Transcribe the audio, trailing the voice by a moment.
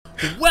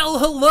Well,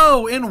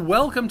 hello and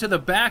welcome to the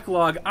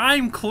Backlog.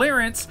 I'm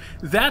Clarence.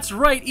 That's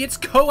right, it's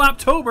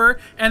Co-OpTober,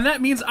 and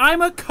that means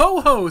I'm a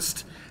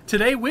co-host.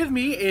 Today with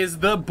me is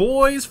the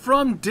boys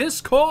from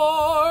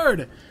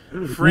Discord,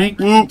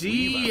 Frankie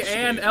D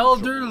and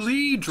Elder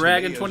Lee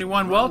Dragon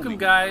 21. Welcome,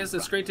 guys.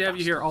 It's great to have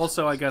you here.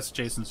 Also, I guess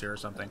Jason's here or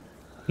something.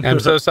 I'm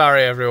so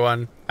sorry,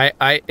 everyone.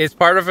 It's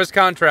part of his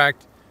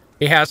contract.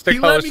 He has to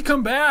host. Let me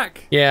come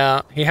back.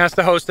 Yeah, he has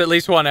to host at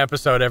least one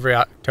episode every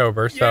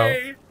October. So.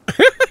 Yay.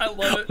 I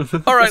love it.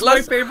 All right, it's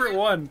my favorite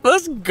one.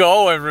 Let's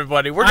go,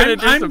 everybody.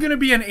 I'm gonna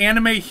be an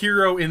anime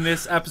hero in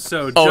this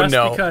episode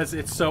because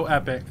it's so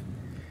epic.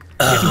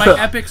 It's my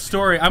epic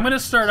story. I'm gonna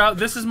start out.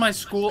 This is my high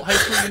school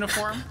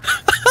uniform.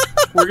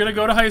 We're gonna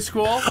go to high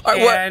school.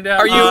 And,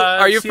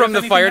 are you from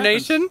the Fire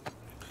Nation?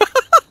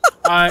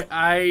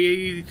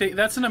 I think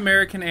that's an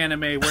American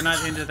anime. We're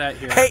not into that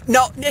here. Hey,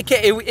 no,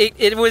 okay.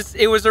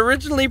 It was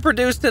originally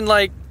produced in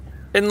fine.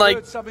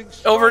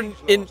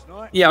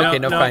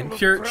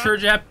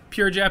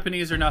 Pure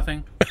Japanese or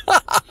nothing.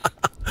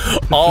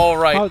 All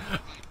right.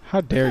 How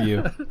dare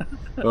you?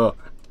 Well,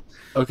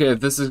 okay, if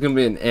this is gonna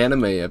be an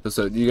anime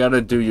episode, you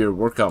gotta do your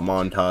workout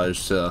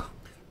montage to,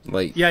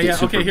 like, yeah.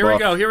 Okay, here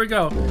buff. we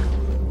go.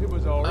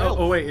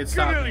 Oh wait, it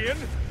stopped.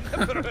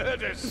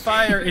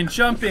 Fire and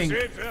jumping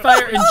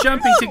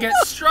to get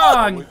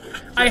strong.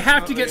 I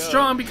have to get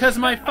strong because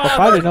my father. If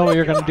I didn't know what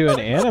you're gonna do in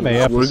an anime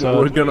episode,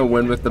 we're gonna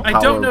win with the power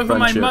I don't know of who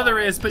my friendship. mother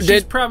is, but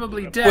she's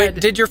probably dead. Wait,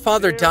 did your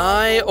father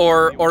die,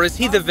 or is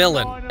he the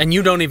villain, and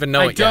you don't even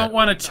know it yet? I don't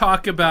want to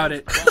talk about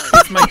it.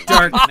 It's my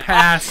dark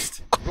past.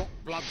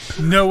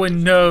 No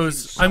one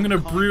knows. I'm gonna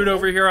brood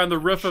over here on the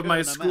roof of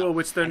my school,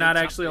 which they're not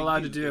actually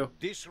allowed to do.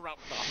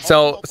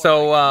 So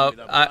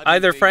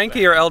either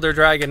Frankie or Elder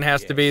Dragon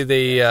has to be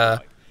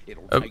the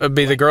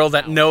girl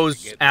that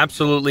knows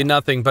absolutely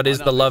nothing, but is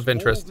the love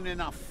interest. Who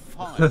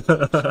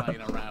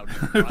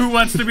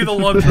wants to be the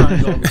love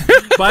triangle?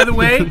 By the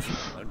way,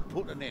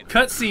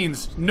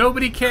 cutscenes.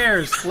 Nobody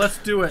cares. Let's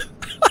do it.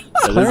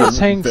 Clarence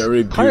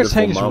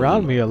hangs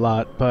around me a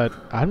lot, but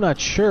I'm not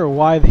sure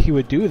why he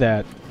would do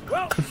that.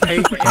 Hey,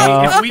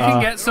 if we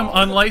can get some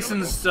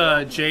unlicensed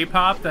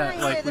J-pop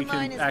that we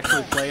can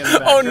actually play in the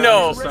background.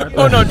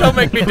 Oh no! Don't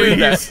make me do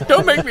that.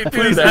 Don't make me do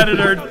Please, that.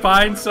 editor,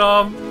 find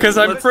some. Because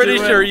I'm pretty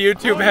sure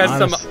YouTube has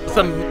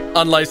some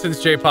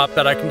unlicensed J-pop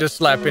that I can just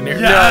slap in here.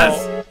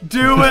 Yes, no.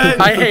 Do it.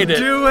 I hate it.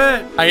 Do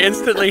it. I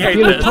instantly hate If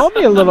you'd this. have told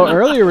me a little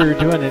earlier we were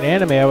doing an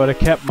anime, I would have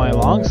kept my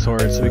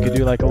longsword so we could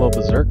do like a little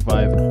berserk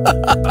vibe.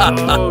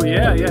 Oh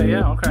yeah.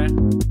 Okay.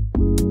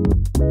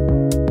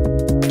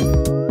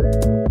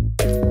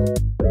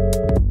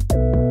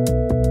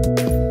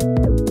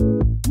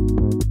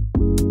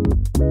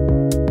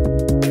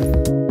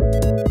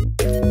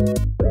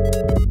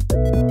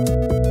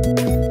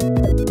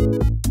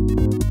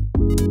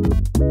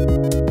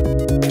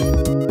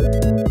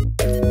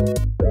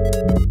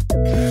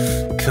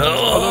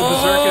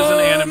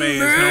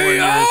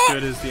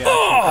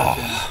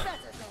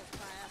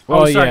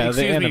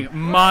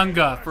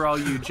 Manga for all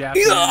you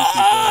Japanese people,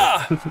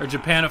 or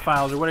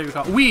Japanophiles, or whatever you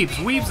call it.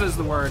 Weebs is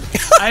the word.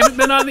 I haven't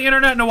been on the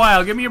internet in a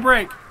while. Give me a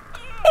break.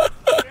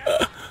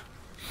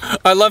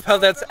 I love how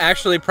that's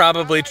actually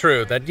probably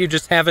true, that you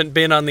just haven't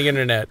been on the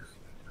internet.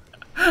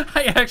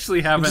 I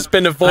actually haven't. You've just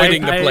been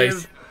avoiding the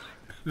place.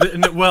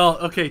 Well,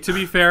 okay, to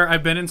be fair,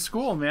 I've been in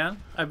school, man.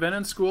 I've been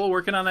in school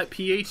working on that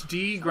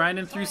PhD,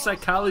 grinding through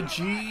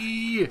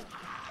psychology.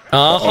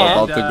 All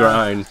about the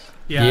grind.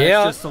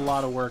 Yeah, it's just a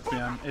lot of work,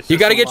 man. You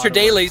gotta get your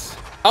dailies.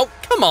 Oh,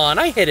 come on,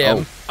 I hit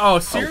him. Oh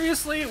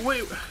seriously?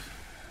 Wait.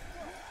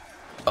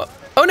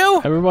 Oh no!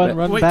 Everyone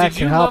run Wait, back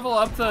did you and help. level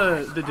up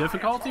the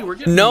difficulty? We're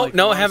getting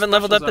No, I haven't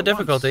leveled up the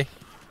difficulty.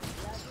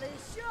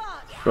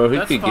 Bro, he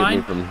could get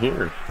me from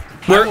here.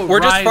 We're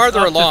just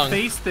farther along. To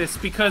face this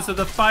because of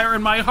the fire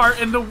in my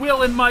heart and the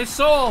will in my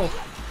soul.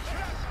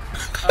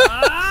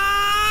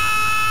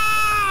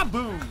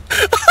 Boom.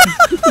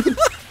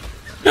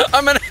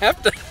 I'm gonna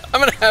have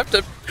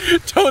to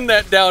tone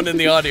that down in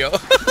the audio.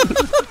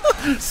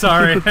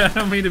 Sorry, I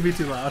don't mean to be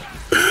too loud.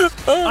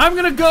 I'm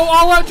gonna go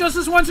all out just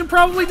this once and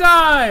probably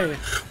die.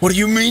 What do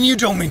you mean you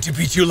don't mean to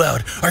be too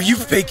loud? Are you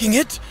faking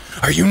it?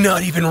 Are you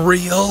not even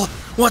real?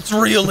 What's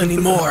real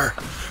anymore?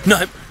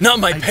 Not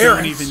my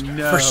parents, don't even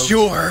know. for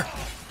sure.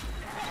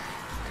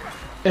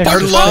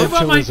 Our love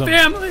about my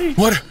family.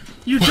 What?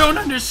 You don't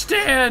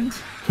understand.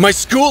 My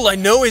school I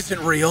know isn't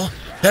real.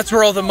 That's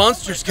where all the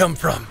monsters come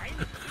from.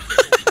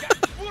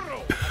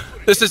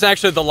 This is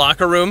actually the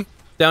locker room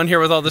down here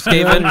with all the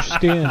Skaven. I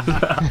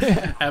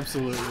understand.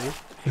 Absolutely.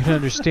 You can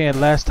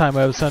understand, last time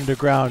I was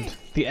underground,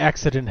 the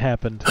accident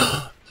happened.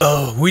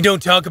 Oh, we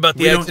don't talk about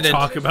the accident. We don't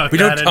talk about we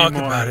that don't talk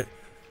anymore. about it.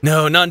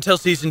 No, not until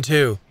season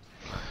 2.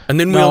 And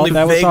then we No, only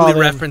that was vaguely all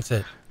reference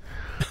it.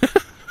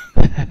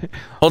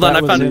 Hold on,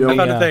 I found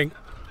a thing.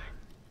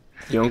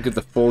 You don't get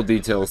the full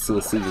details till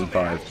season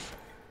 5.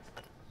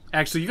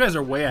 Actually, you guys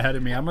are way ahead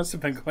of me. I must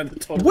have been going the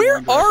total Where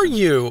wrong are direction.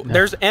 you?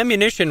 There's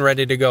ammunition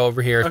ready to go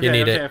over here if you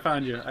need it. I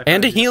found you.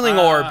 And a healing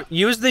orb.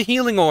 Use the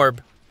healing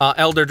orb,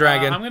 Elder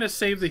Dragon. I'm going to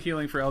save the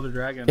healing for Elder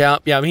Dragon. Yeah,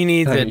 he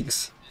needs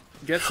Thanks.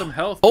 Get some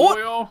health, Oh,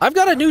 boyo. I've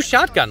got a new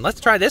shotgun. Let's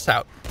try this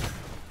out.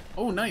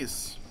 Oh,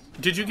 nice.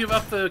 Did you give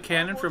up the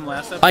cannon from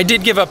last episode? I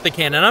did give up the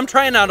cannon. I'm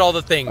trying out all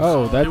the things.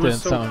 Oh, that it didn't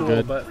was so sound cool,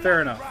 good. But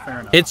fair enough. Fair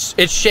enough.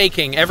 It's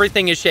shaking.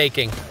 Everything is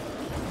shaking.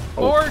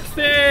 Orc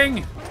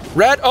thing.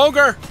 Red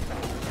ogre.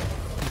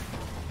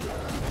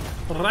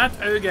 Rat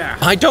ogre.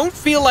 I don't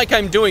feel like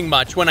I'm doing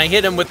much when I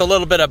hit him with a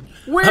little bit of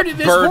Where did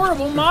this bird.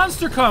 horrible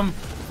monster come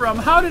from?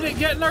 How did it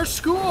get in our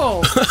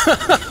school?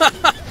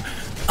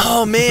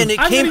 Oh man, it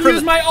I'm came gonna from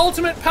use my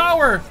ultimate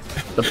power.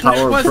 The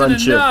power of Wasn't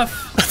friendship.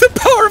 enough. the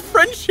power of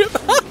friendship.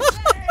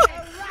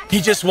 He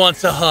just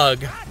wants a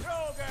hug.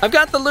 I've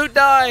got the loot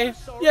die.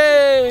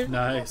 Yay!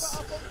 Nice.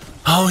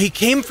 Oh, he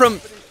came from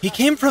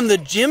the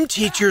gym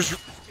teacher's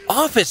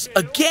office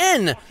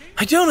again.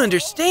 I don't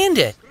understand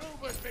it.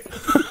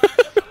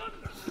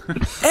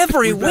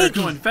 Every We better week.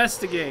 go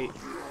investigate.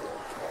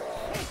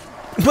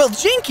 Well,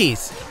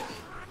 jinkies.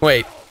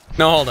 Wait.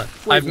 No, hold on.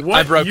 Wait, what?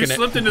 I've broken you it.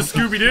 slipped into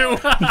Scooby-Doo.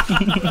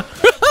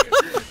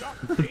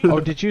 Oh,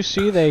 did you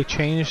see they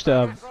changed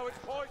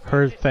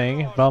her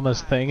thing,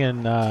 Velma's thing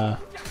in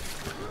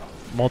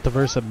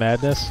Multiverse of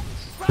Madness?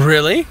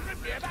 Really?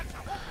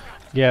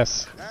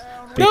 Yes.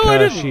 No, I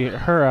Because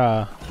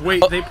didn't.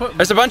 Wait, they put.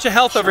 There's a bunch of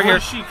health over here.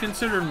 Is she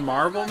considered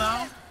Marvel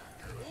now?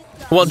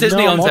 Well,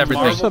 Disney no, owns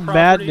everything. Multiverse of Marvel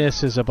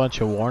Madness is a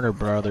bunch of Warner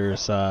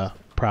Brothers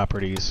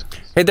properties.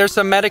 Hey, there's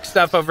some medic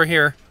stuff over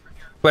here,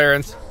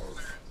 Clarence.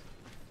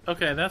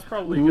 Okay, that's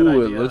probably a good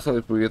Ooh, idea. it looks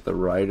like we get the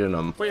ride in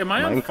them. Wait, am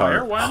I on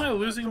fire? Why am I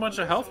losing a bunch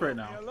of health right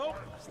now?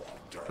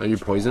 Are you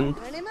poisoned?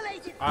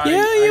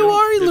 Yeah, you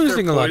are is there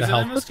losing a lot of poison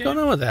health. in this What's game? going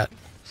on with that?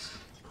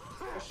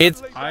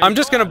 I'm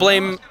just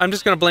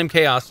gonna blame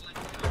Chaos.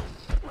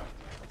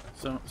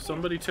 So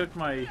somebody took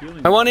my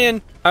healing. I want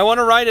in. I want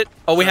to ride it.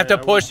 Oh, we have to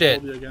Sorry, I push won't it.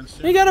 hold you against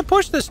You it. gotta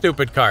push the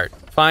stupid cart.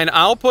 Fine,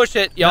 I'll push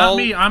it. Y'all. Not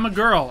me. I'm a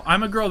girl.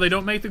 I'm a girl. They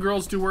don't make the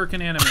girls do work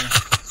in anime.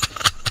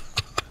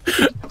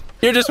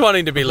 You're just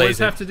wanting to be Boys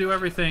lazy. have to do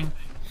everything.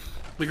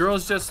 The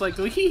girls just like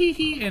go hee hee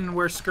hee and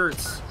wear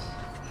skirts.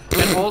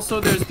 And also,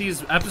 there's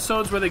these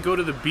episodes where they go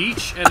to the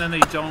beach and then they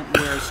don't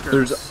wear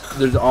skirts.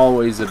 There's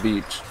always a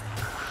beach.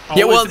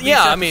 Yeah, Always well, a beach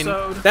yeah. I mean,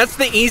 episode. that's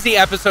the easy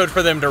episode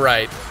for them to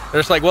write. They're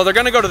just like, well, they're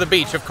gonna go to the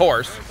beach, of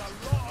course.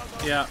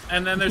 Yeah,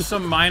 and then there's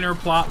some minor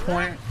plot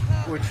point,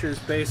 which is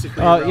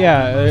basically. Oh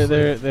yeah, irrelevant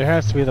mostly. there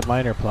has to be the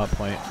minor plot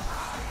point.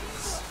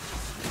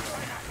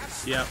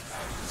 Yep.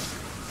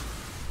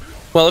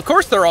 Well, of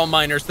course they're all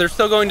minors. They're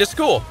still going to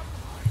school.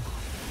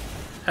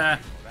 Yeah,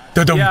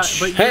 but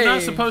you're Hey.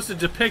 not supposed to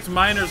depict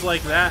minors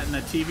like that in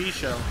a TV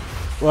show.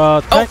 Well,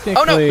 Oh, no.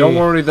 technically, Don't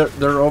worry,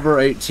 they're over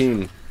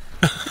 18.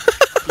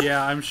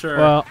 Yeah, I'm sure.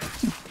 well,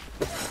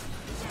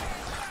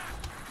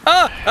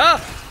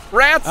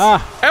 Rats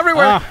Ah,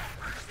 everywhere.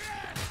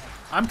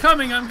 I'm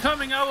coming,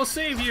 I will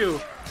save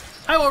you.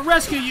 I will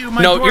rescue you,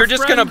 my No, dwarf you're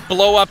just friend. gonna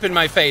blow up in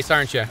my face,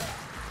 aren't you?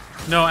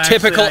 No, actually,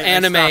 typical I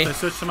anime. stopped. I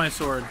switched to my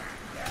sword.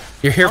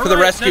 You're here for the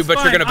Alright, rescue, that's but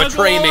you're fine. gonna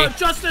betray I'll go me. on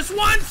just this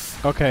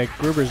once! okay,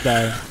 Gruber's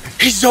dying.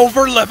 He's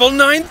over level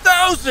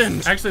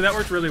 9,000. Actually, that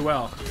worked really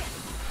well.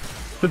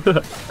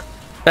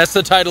 That's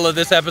the title of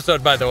this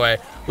episode, by the way.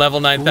 Level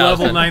 9,000.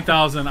 Level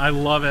 9,000. I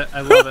love it.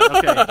 I love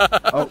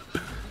it.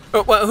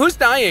 Okay. Who's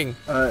dying?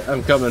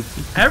 I'm coming.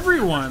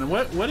 Everyone,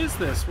 what is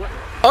this? What?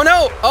 Oh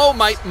no! Oh,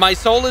 my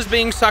soul is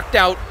being sucked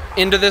out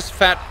into this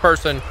fat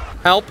person.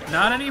 Help!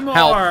 Not anymore.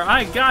 Help.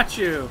 I got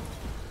you.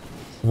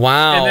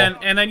 Wow.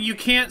 And then you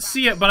can't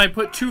see it, but I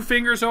put 2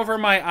 fingers over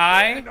my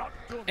eye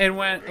and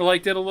went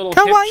did a little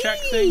Kawaii. hip check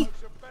thing.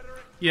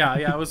 Yeah,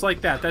 it was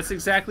like that. That's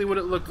exactly what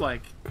it looked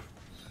like.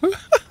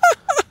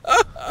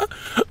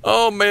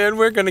 Oh man,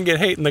 we're gonna get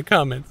hate in the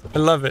comments. I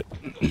love it.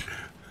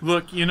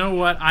 Look, you know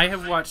what? I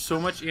have watched so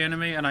much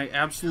anime and I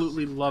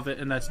absolutely love it,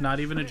 and that's not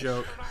even a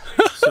joke.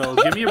 So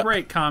give me a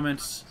break,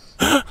 comments.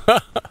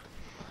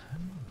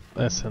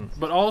 Listen.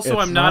 But also,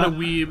 It's I'm not a not-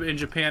 weeb, and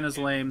Japan is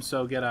lame,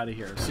 so get out of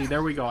here. See,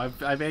 there we go.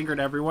 I've angered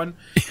everyone.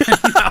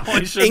 Now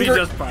I should be Anger-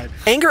 just fine.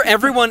 Anger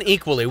everyone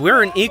equally.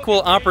 We're an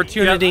equal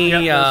opportunity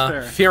Yep, that's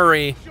fair.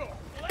 fury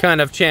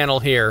kind of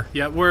channel here.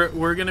 Yeah,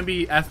 we're gonna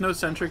be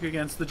ethnocentric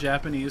against the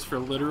Japanese for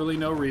literally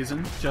no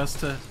reason, just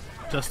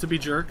to be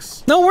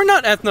jerks. No, we're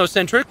not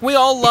ethnocentric. We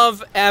all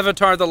love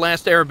Avatar: The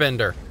Last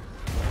Airbender.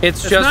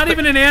 It's It's just not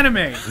even an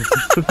anime,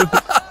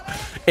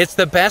 It's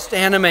the best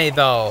anime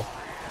though.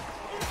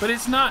 but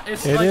it's not.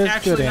 It's It like is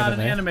actually good not an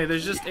anime. anime.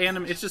 There's just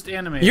anime. It's just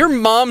anime. Your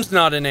mom's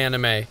not an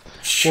anime.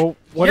 Well,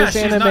 what Yeah, does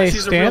she's anime not-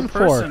 she's a real stand for,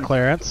 person.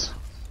 Clarence?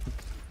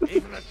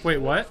 Wait,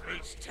 what?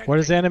 What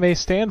does anime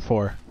stand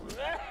for?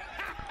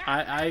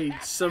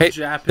 Some Hey,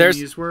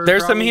 Japanese word.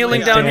 there's some probably.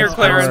 healing down here, I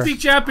Clarence. don't speak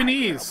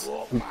Japanese.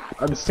 I'm It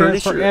pretty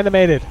stands for sure.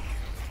 animated.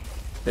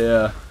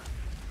 Yeah.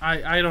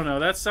 I don't know.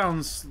 That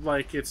sounds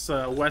like it's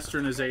a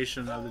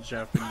westernization of the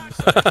Japanese.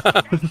 I'm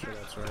not sure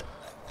that's right.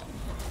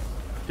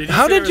 Did you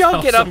How say did there was y'all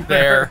health get up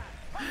somewhere?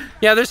 there?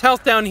 Yeah, there's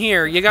health down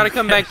here. You got to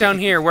come back down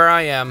here where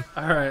I am.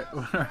 All right.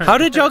 How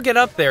did y'all get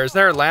up there? Is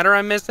there a ladder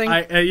I'm missing?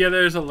 Yeah,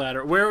 there's a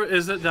ladder. Where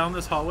is it? Down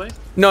this hallway?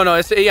 No,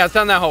 it's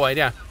down that hallway.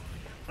 Yeah.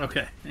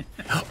 Okay.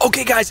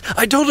 Okay, guys,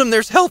 I told him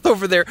there's health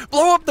over there.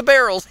 Blow up the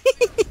barrels.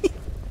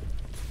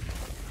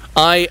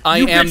 I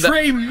am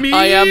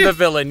the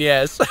villain,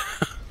 yes.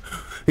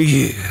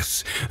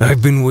 Yes,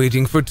 I've been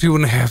waiting for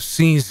 2.5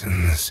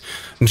 seasons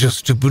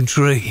just to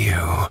betray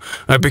you.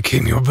 I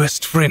became your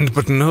best friend,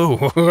 but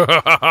no.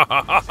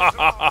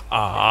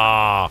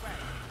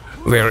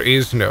 There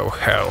is no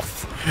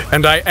health.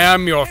 And I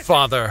am your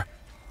father,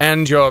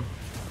 and your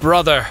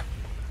brother,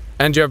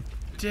 and your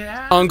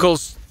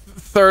uncle's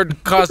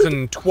third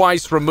cousin,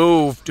 twice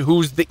removed,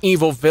 who's the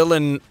evil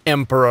villain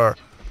emperor.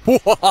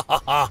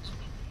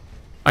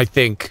 I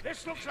think.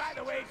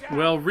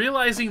 Well,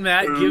 realizing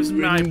that gives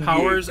my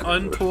powers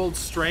untold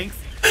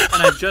strength,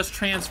 and I've just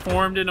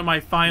transformed into my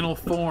final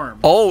form.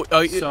 Oh,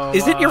 so,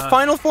 is it your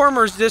final form,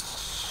 or is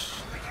this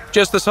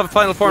just the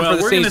final form for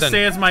the season? Well, we're gonna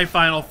say it's my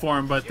final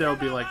form, but there'll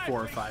be like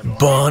 4 or 5 more.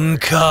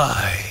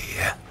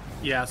 Bankai.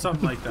 Yeah,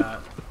 something like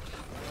that.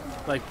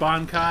 Like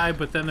Bankai,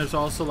 but then there's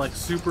also like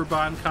Super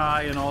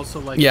Bankai and also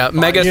like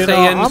Mega you know,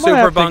 Saiyan, I'm Super gonna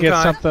have Bankai. to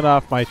get something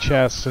off my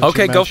chest. Since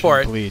Okay, you go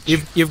for it.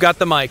 Bleach. You've got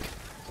the mic.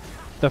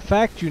 The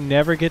fact you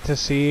never get to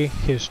see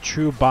his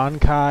true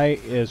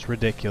Bankai is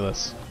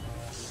ridiculous.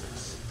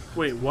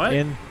 Wait, what?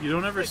 You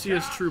don't ever see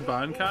his true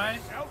Bankai?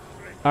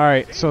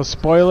 Alright, so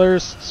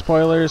spoilers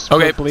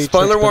Okay, for Bleach.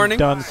 spoiler that's been warning.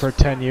 done for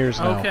 10 years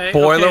now. Okay.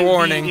 Spoiler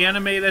warning. The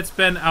anime that's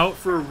been out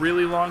for a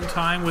really long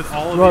time with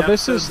all of Well, the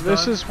this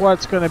episodes is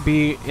what's going to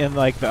be in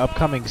like the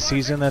upcoming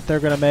season that they're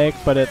going to make,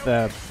 but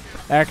the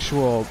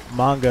actual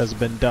manga's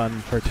been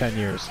done for 10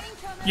 years.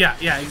 Yeah,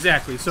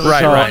 exactly. So Right,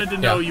 if you right, wanted to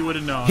know, you would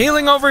have known.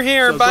 Healing over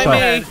here So by go me.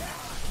 ahead.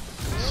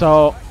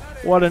 So,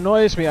 what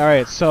annoys me,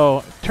 alright,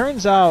 so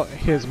turns out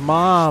his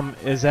mom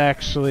is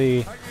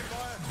actually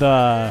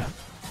the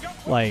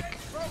like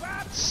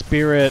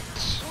spirit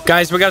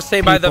Guys, we gotta stay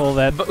by the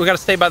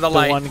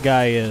light. one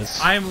guy is.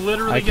 I am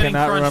literally I getting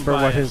cannot crunched remember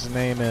by what it. his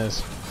name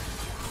is.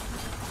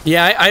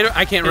 Yeah,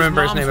 I can't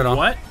remember his name at all.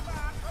 What?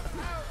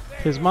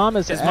 His mom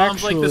is His mom's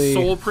actually like the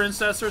soul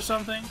princess or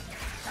something?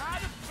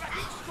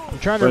 I'm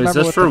trying to Wait, is remember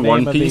this what for the name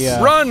One of Piece?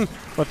 the Run!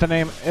 what the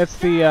name it's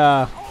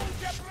the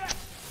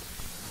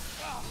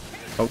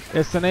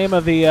it's the name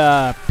of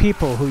the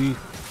people who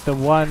the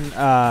one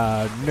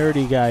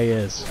nerdy guy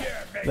is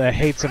that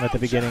hates him at the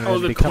beginning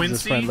and then becomes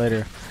his friend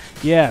later.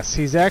 Yes,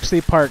 he's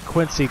actually part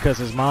Quincy because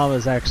his mom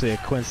is actually a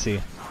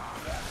Quincy.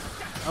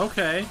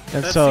 Okay.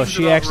 And that so seems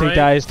she about actually right.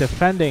 dies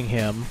defending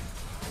him.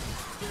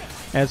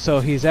 And so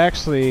he's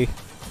actually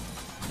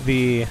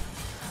the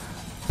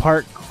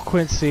part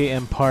Quincy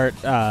and part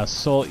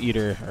Soul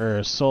Eater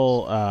or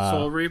Soul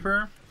Soul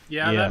Reaper?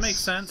 Yeah, yes. that makes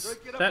sense.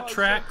 That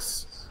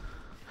tracks.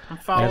 I'm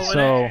following And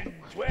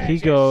so it. he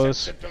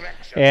goes,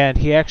 and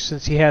he actually,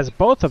 since he has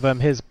both of them,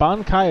 his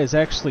Bankai is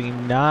actually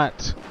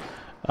not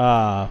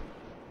the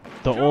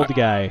old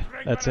guy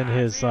that's in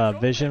his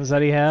visions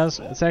that he has.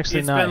 It's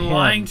actually not him. It's been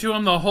lying to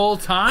him the whole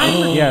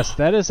time? Yes,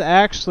 that is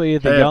actually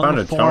the Hey, I found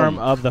young a form tome.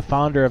 of the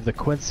founder of the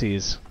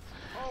Quincy's.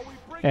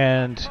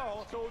 And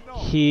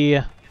he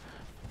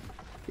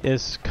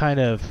is kind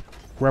of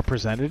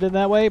represented in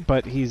that way,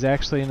 but he's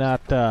actually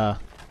not...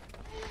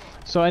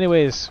 So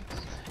anyways,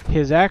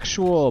 his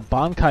actual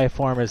Bankai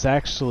form is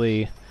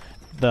actually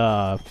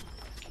the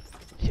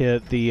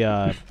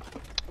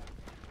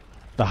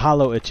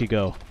Hollow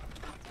Ichigo.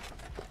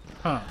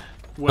 Huh.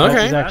 Well,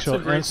 Okay. that's Actual- a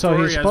great and so he's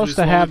story as supposed we to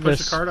slowly have push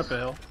this- a cart up a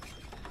hill.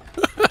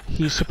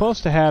 He's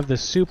supposed to have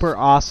this super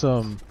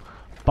awesome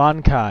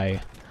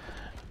Bankai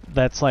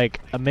that's like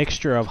a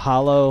mixture of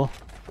Hollow,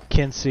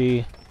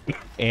 Quincy,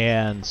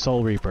 and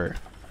Soul Reaper.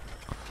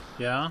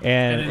 Yeah.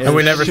 And And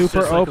we it's never- super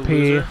just like a OP.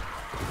 loser?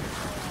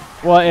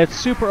 Well, it's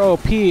super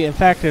OP. In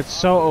fact, it's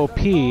so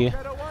OP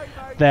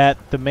that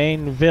the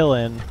main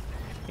villain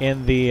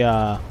in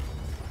the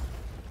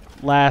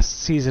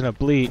last season of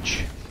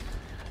Bleach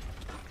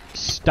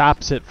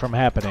stops it from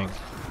happening.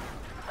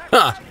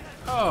 Huh.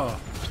 Oh.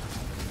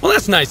 Well,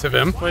 that's nice of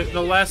him. Wait,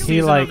 the last He,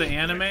 season like- of the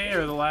anime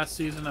or the last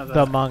season of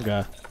The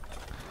manga.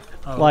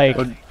 Oh, Like,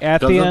 okay.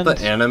 at the Doesn't end,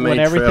 the anime when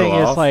everything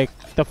trail is off? like,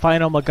 the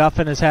final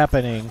MacGuffin is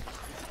happening,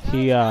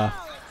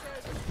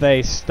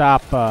 they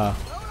stop,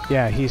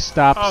 he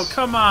stops Oh,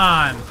 come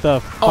on. the Oh,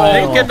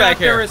 final... get back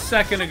there here. a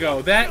second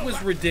ago. That was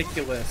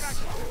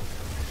ridiculous.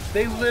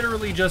 They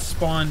literally just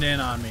spawned in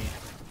on me.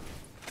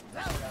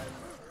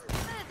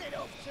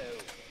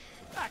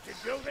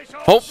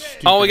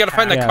 Oh, we gotta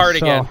find the Yeah, card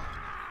so- again.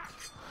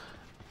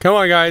 Come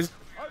on, guys.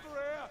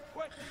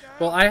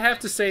 Well, I have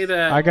to say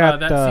that I got,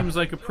 that seems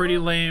like a pretty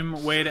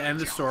lame way to end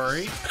the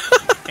story.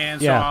 And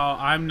so Yeah.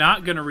 I'm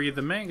not going to read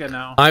the manga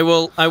now. I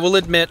will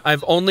admit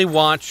I've only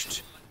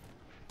watched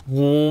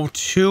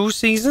 2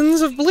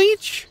 seasons of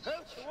Bleach.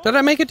 Did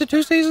I make it to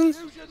 2 seasons?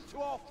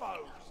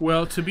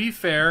 Well, to be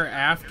fair,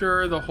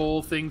 after the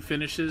whole thing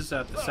finishes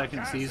at the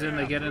second season,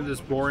 they get into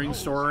this boring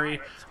story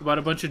about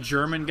a bunch of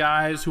German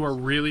guys who are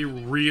really,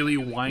 really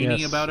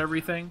whiny Yes. about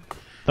everything.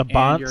 The And you're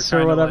Bonts or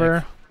kinda whatever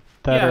like-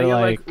 that yeah, are you're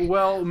like,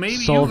 well, maybe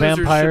soul you lizards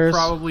vampires. should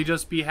probably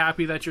just be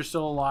happy that you're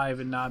still alive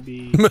and not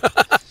be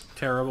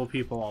terrible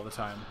people all the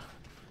time.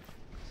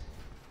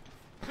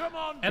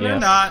 And they're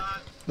not.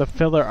 The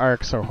filler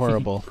arcs are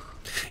horrible.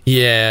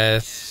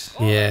 Yes,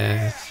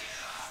 yes.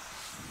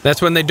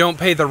 That's when they don't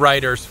pay the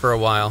writers for a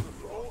while.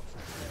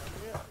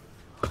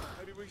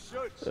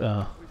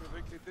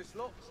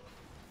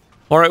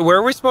 All right, where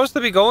are we supposed to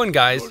be going,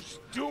 guys?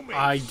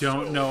 I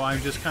don't know. I'm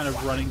just kind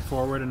of running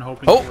forward and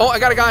hoping. Oh, I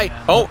got a guy.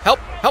 Oh, help,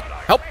 help,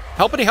 help,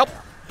 helpity help.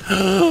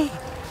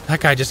 That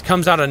guy just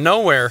comes out of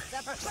nowhere.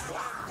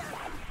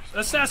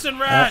 Assassin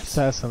rat!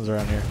 Assassins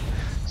around here.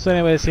 So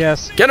anyways,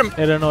 yes. Get him!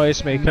 It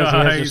annoys me because he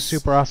has this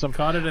super awesome...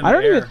 I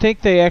don't even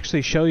think they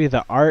actually show you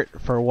the art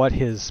for what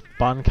his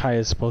Bankai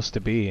is supposed to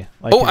be.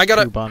 Like I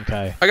got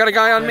Bankai. I got a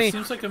guy on me. It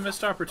seems like a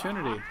missed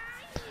opportunity.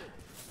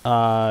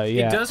 Yeah.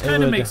 It does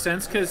kind of make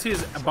sense because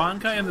his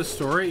Bankai in the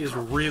story is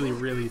really,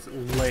 really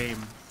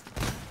lame.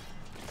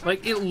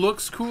 Like, it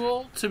looks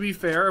cool, to be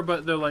fair,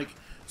 but they're like,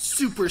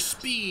 super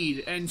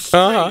speed and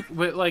strength.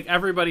 But, like,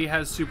 everybody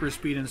has super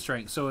speed and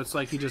strength, so it's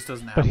like he just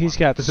doesn't have But he's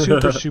got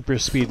super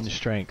speed and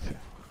strength.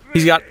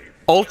 He's got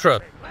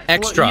ultra,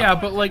 extra. Well, yeah,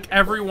 but, like,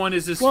 everyone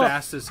is as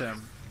fast as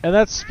him. And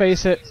let's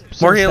face it,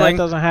 since More healing.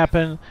 that doesn't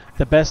happen,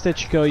 the best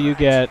Ichigo you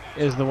get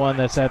is the one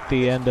that's at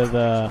the end of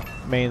the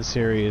main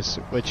series,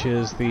 which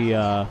is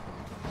the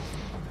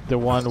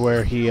one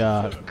where he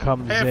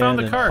comes in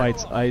and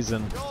fights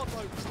Aizen.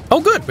 Oh,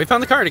 good! We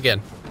found the card again.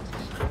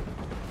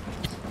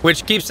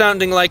 Which keeps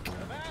sounding like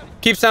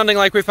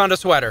we found a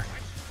sweater.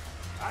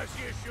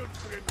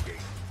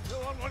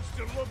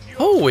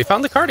 Oh, we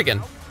found the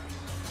cardigan.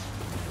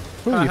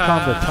 Ooh, you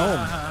found the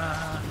tome.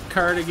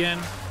 Cardigan.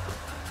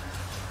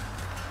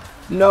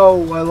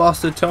 No, I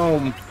lost a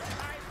tome.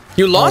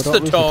 You lost Oh, the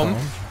don't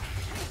lose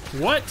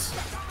tome? What?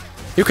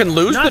 You can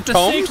lose Not the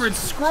tome? sacred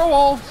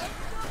scroll.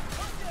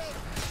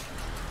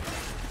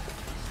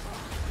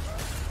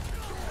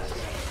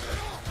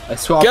 I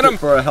swapped it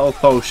for a health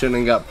potion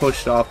and got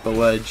pushed off the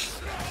ledge.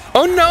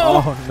 Oh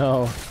no! Oh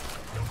no.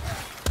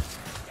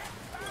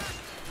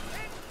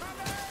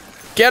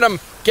 Get him!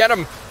 Get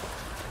him!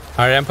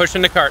 Alright, I'm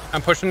pushing the cart.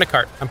 I'm pushing the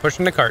cart. I'm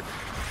pushing the cart.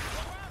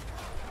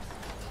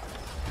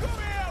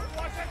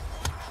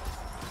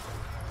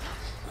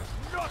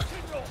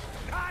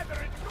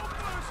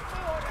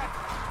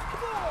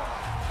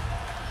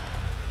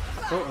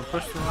 Oh, I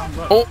pushed the wrong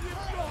button. Oh!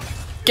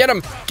 Get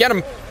him! Get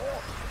him!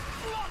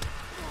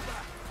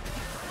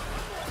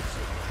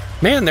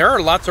 Man, there are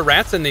lots of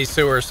rats in these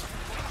sewers.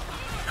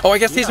 Oh, I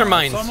guess these are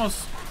mines.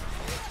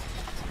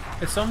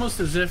 It's almost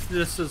as if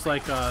this is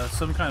like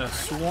some kind of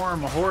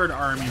swarm horde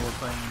army we're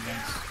playing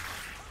against.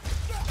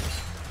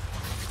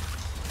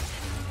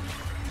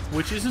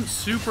 Which isn't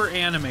super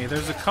anime.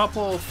 There's a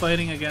couple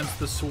fighting against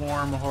the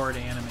swarm horde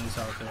animes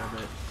out there,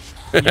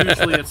 but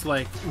usually it's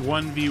like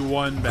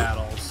 1v1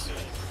 battles.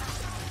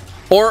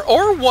 Or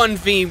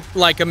 1v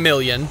like a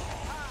million.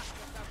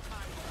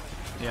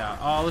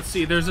 Yeah, let's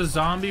see. There's a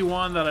zombie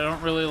one that I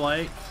don't really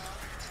like.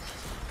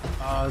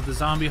 The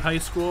zombie high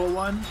school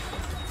one.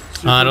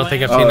 I don't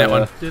think I've seen that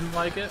one. Didn't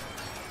like it.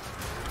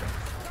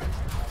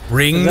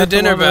 Ring the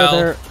dinner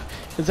bell.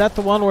 Is that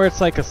the one where it's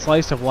like a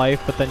slice of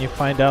life, but then you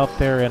find out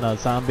they're in a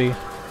zombie?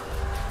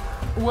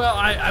 Well,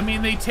 I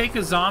mean, they take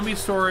a zombie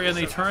story and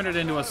they turn it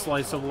into a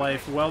slice of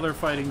life while they're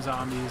fighting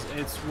zombies.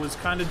 It was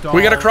kind of dull.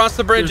 We gotta cross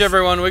the bridge,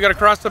 everyone. We gotta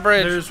cross the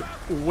bridge. There's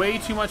way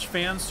too much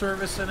fan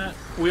service in it.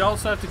 We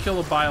also have to kill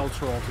a bile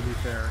troll, to be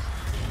fair.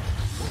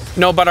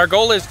 No, but our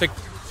goal is to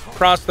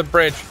cross the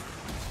bridge.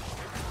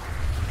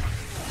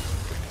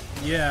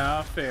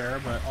 Yeah,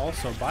 fair, but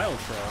also bile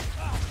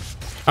troll.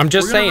 I'm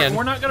just saying.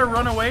 We're not gonna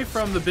run away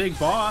from the big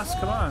boss.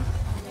 Come on.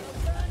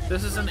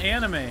 This is an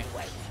anime.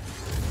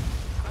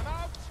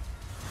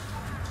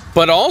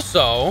 But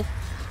also,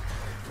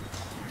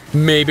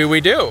 maybe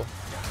we do.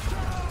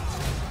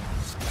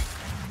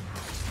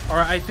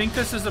 Alright, I think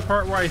this is the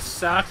part where I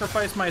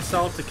sacrifice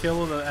myself to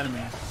kill the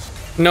enemy.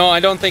 No,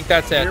 I don't think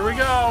that's it. Here we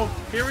go!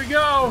 Here we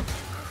go!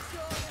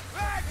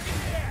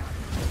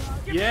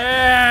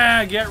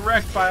 Yeah! Get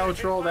wrecked, Bio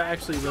Troll. That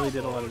actually really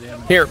did a lot of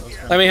damage. Here,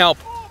 let me help.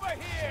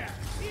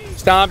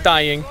 Stop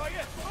dying.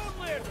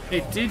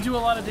 It did do a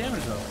lot of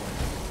damage, though.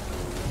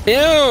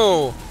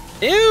 Ew!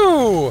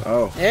 Ew!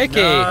 Oh.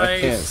 Icky. Nice. I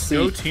can't see.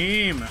 Go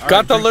team.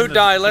 Got the loot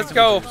die. Let's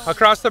go.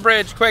 Across the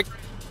bridge, quick.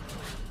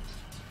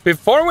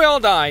 Before we all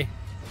die.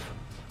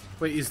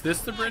 Wait, is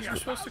this the bridge we're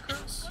supposed to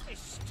cross?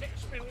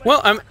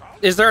 Well,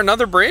 is there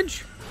another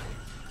bridge?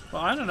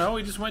 Well, I don't know.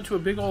 We just went to a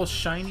big old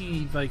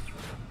shiny, like,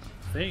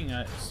 thing.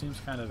 It seems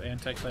kind of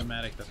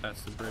anticlimactic that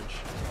that's the bridge.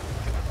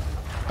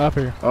 Up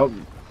here. Oh,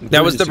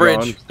 that was the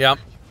bridge. Gone. Yep.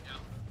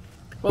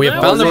 Well, We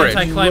have found the bridge.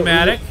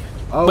 Anticlimactic.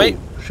 Oh, wait,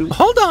 shoot.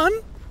 hold on.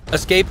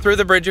 Escape through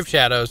the Bridge of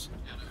Shadows.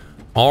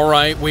 All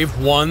right, we've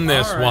won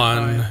this All right,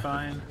 one.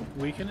 Fine.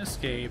 We can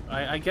escape.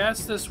 I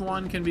guess this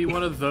one can be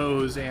one of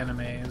those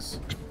animes.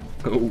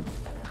 Oh,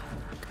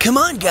 Come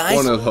on, guys.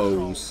 one of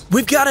those.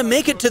 We've got to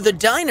make it to the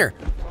diner.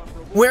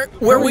 Where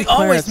we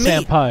always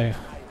meet. Senpai.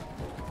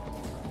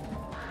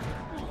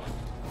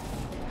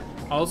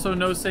 Also,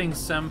 no saying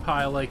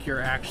senpai like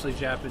you're actually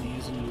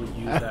Japanese and you would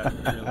use that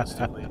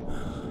realistically.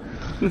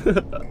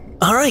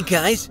 All right,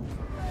 guys.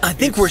 I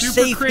think we're super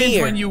safe cringe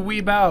here. when you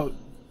weeb out.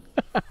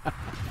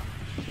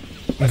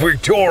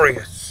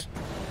 Victorious.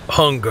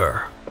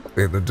 Hunger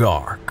in the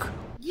dark.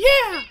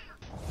 Yeah.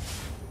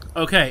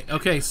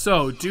 Okay.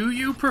 So, do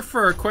you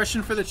prefer?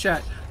 Question for the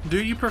chat.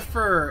 Do you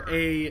prefer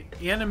a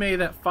anime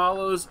that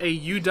follows a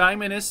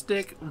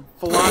eudaimenistic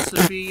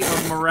philosophy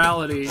of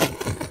morality,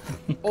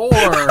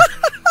 or?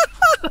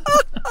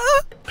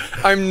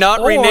 I'm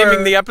not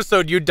renaming the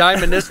episode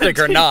eudaimenistic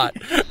or not.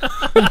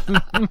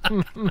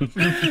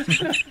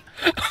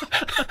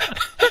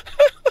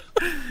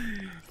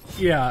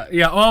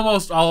 Yeah.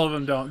 Almost all of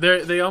them don't.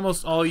 They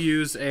almost all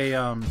use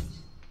a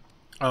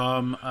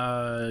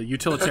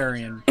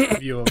utilitarian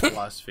view of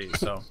philosophy.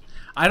 So,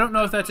 I don't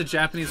know if that's a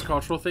Japanese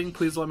cultural thing.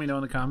 Please let me know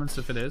in the comments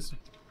if it is.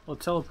 Well,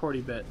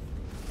 teleporty bit.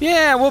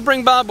 Yeah, we'll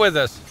bring Bob with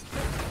us.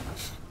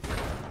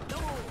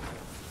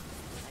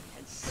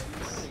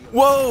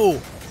 Whoa!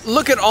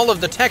 Look at all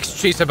of the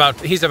text he's about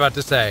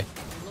to say.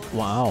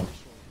 Wow.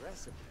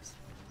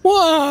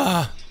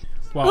 Whoa!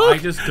 Wow, I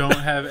just don't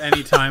have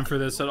any time for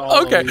this at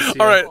all. Okay, Alicia.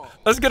 all right.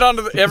 Let's get on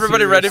to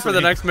everybody ready for the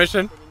Seriously. next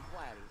mission?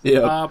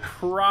 Yeah.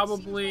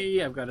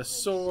 Probably. I've got a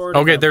sword.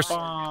 Okay, I've got there's a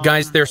bomb,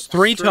 guys. There's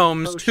 3 strip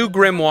tomes, 2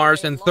 potion.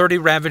 grimoires, and 30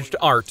 ravaged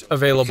art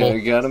available.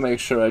 Okay, I gotta make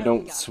sure I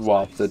don't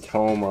swap the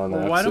tome on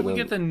accident. Why don't we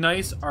get the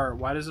nice art?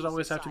 Why does it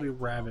always have to be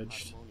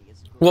ravaged?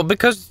 Well,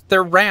 because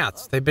they're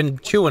rats. They've been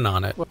chewing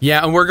on it.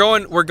 Yeah, and we're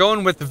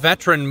going with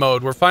veteran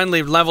mode. We're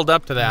finally leveled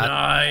up to that.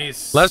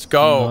 Nice. Let's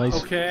go.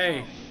 Nice.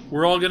 Okay,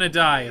 we're all gonna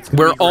die. It's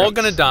We're be all great.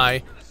 gonna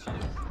die.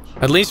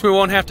 At least we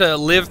won't have to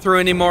live through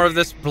any more of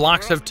this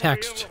blocks of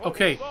text.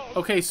 Okay.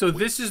 So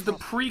this is the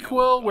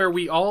prequel where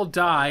we all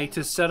die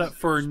to set up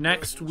for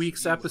next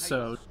week's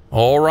episode.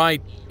 All right,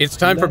 it's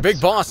time for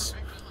Big Boss.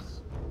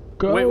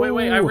 Go.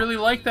 Wait. I really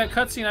like that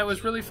cutscene. I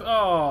was really.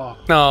 Oh.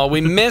 No,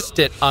 we missed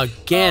it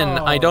again.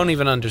 I don't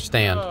even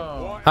understand.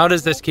 How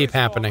does this keep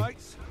happening?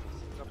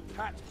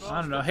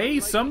 I don't know. Hey,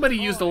 somebody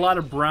used a lot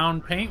of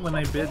brown paint when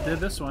they did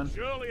this one.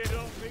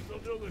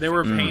 They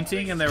were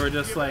painting and they were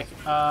just like,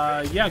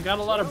 yeah, got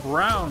a lot of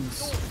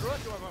browns.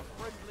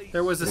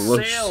 There was a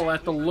sale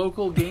at the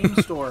local game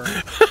store.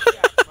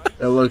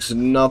 It looks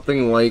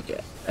nothing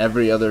like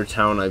every other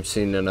town I've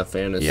seen in a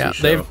fantasy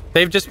show.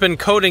 they've just been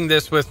coating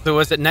this with,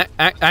 was it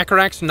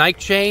Akarax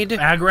Nightshade?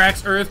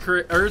 Agrax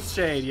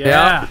Earthshade,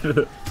 yeah.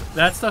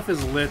 That stuff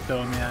is lit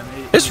though, man.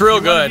 It's real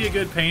if you wanna good. be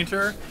a good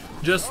painter,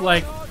 just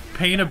like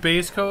paint a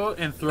base coat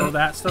and throw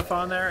that stuff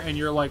on there, and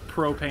you're like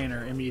pro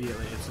painter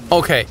immediately. It's amazing.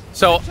 Okay,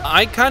 so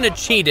I kind of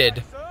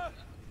cheated.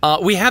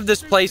 We have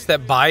this place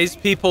that buys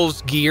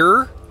people's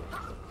gear,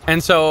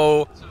 and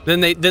so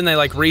then they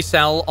like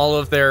resell all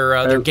of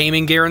their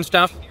gaming gear and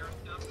stuff.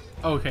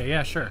 Okay,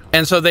 yeah, sure.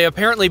 And so they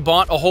apparently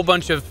bought a whole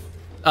bunch of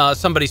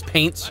somebody's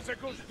paints,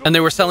 and they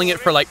were selling it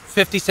for like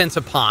 50 cents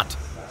a pot.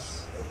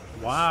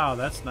 Wow,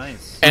 that's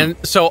nice. And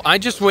so I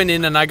just went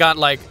in and I got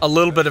like a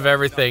little bit of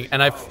everything,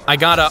 and I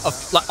got a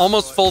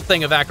almost full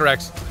thing of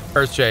Akarax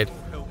Earthshade.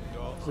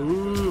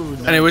 Ooh,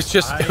 nice. And it was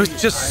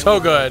just so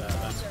good.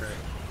 That's great.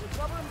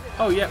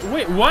 Oh yeah,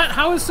 wait, what?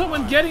 How is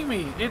someone getting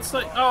me? It's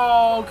like,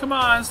 oh, come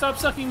on, stop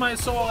sucking my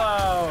soul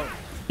out.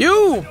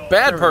 You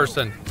bad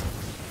person.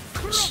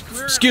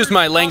 Excuse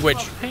my language.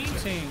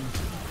 Painting.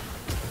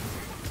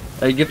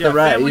 Hey, get the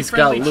rat. He's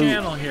got loot.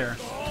 Channel here.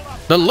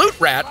 The loot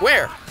rat?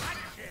 Where?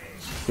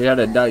 He had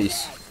a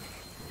dice.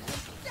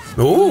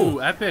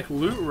 Ooh, epic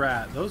loot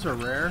rat. Those are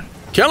rare.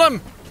 Kill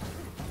him.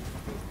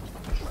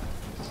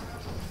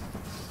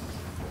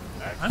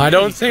 I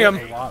don't see him.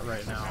 A lot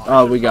right now.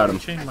 Oh, we got him.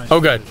 Change my Oh,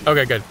 good.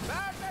 Okay, good.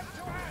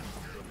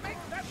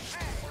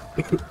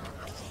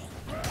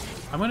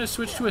 I'm gonna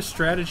switch to a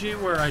strategy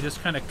where I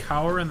just kind of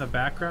cower in the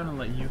background and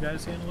let you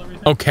guys handle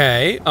everything.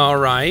 Okay, all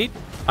right.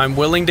 I'm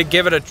willing to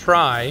give it a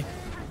try.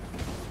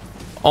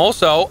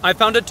 Also, I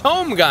found a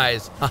tome,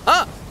 guys.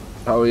 Haha.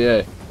 Oh,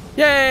 yeah.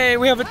 Yay,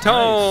 we have a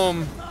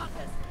tome.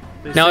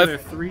 They Now, say if- there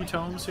are 3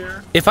 tomes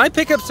here. If I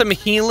pick up some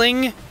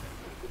healing,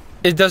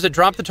 does it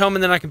drop the tome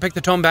and then I can pick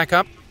the tome back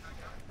up?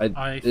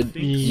 I think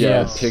Yeah,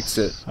 Yes, it kicks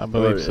it. I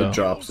believe or so. It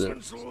drops it.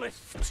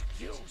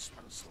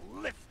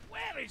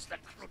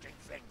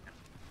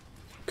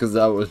 Because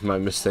that was my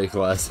mistake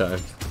last time.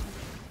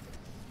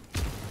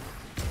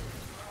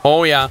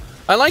 Oh, yeah.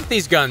 I like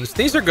these guns.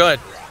 These are good.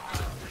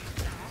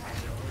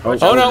 Oh,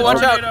 no,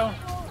 watch out. Tornado.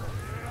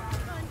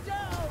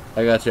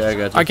 I got you.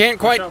 I can't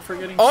quite. out for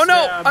getting Oh,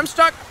 no. stabbed. I'm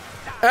stuck.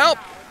 Help.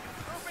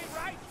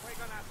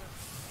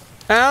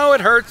 Ow,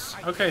 it hurts.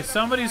 Okay,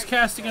 somebody's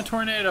casting a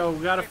tornado.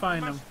 We gotta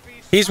find him.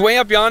 He's way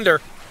up yonder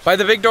by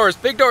the big doors.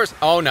 Big doors.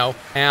 Oh, no.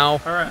 Ow. All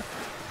right.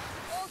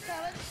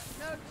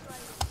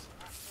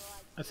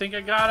 I think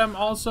I got him.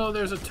 Also,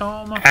 there's a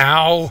tome.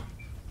 Ow.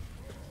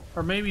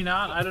 Or maybe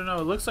not. I don't know.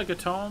 It looks like a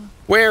tome.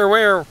 Where?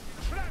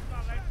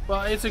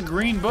 Well, it's a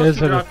green book Is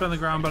you it a- dropped on the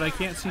ground, but I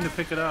can't seem to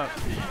pick it up.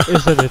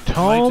 Is it a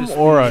tome just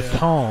or be a a-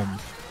 tome?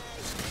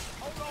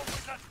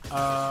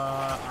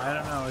 I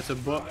don't know. It's a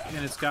book,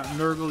 and it's got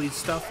nurgly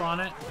stuff on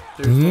it.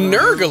 There's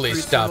Nurgly little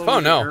stuff? symbols Oh,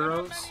 no. with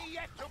arrows.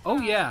 Oh,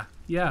 yeah.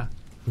 Yeah.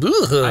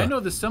 I know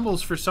the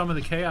symbols for some of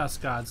the Chaos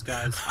Gods,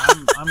 guys.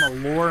 I'm a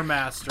lore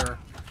master.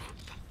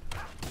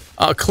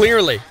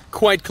 Clearly.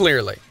 Quite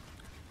clearly.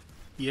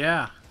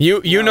 Yeah.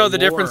 You know the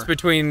lore. difference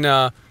between,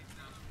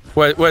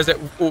 what was it,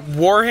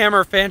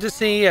 Warhammer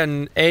Fantasy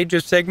and Age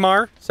of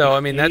Sigmar? So, I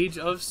mean, that Age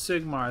of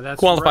Sigmar, that's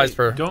qualifies right.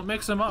 for Don't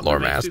mix them up. lore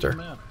It makes master.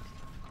 people mad.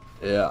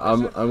 Yeah,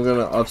 I'm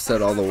gonna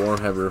upset all the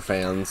Warhammer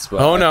fans,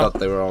 but Oh, I no. thought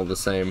they were all the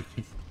same.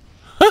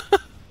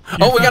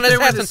 Oh, we got they an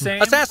were the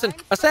assassin! same?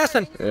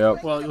 Assassin!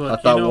 Yep. Well, look,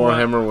 I thought you know what?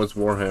 Warhammer was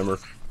Warhammer.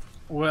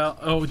 Well,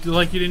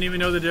 like you didn't even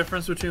know the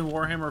difference between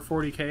Warhammer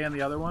 40k and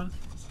the other one?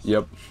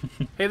 Yep.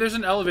 Hey, there's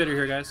an elevator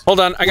here, guys. Hold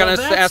on, I got Well,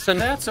 an assassin.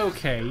 That's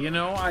okay, you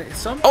know.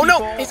 Some Oh people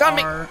no, he's on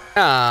me! are,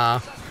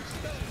 Ah,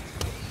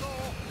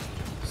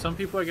 Some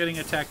people are getting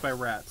attacked by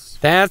rats.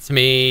 that's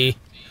me.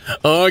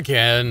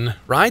 Again.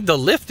 Ride the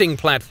lifting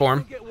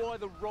platform.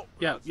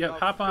 Yeah,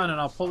 hop on and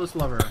I'll pull this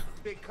lever.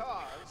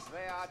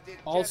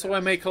 Also, I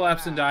may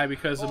collapse and die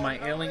because of my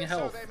ailing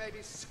health.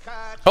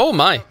 Oh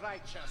my.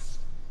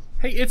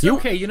 Hey, it's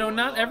okay. You know,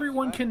 not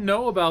everyone can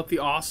know about the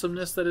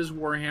awesomeness that is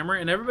Warhammer,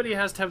 and everybody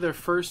has to have their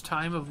first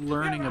time of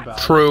learning about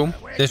it. True.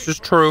 This is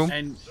true.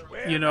 And,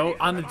 you know,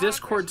 on the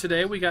Discord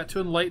today, we got to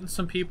enlighten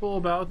some people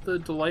about the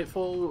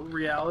delightful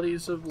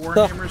realities of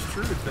Warhammer's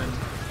truth,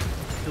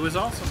 and it was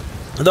awesome.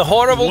 The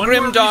horrible One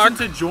more grimdark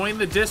reason to join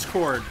the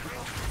Discord.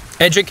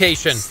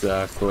 education.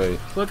 Exactly.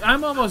 Look,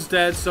 I'm almost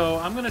dead, so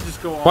I'm gonna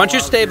just go all Why don't you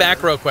out stay here.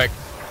 back real quick?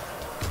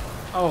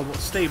 Oh, well,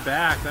 stay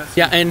back. That's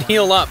Yeah, and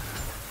heal up.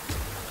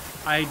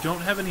 I don't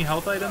have any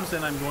health items,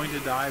 and I'm going to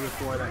die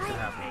before that could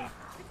happen.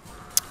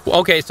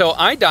 Okay, so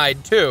I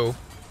died too.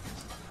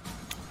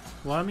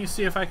 Well, let me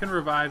see if I can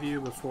revive you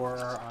before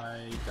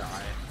I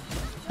die.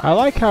 I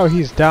like how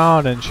he's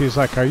down and she's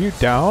like, "Are you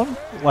down?"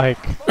 Like,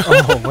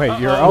 oh wait,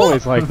 you're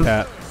always like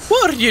that.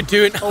 What are you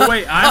doing? Oh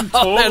wait, I'm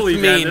totally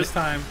That's dead mean. this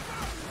time.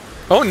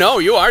 Oh no,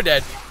 you are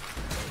dead.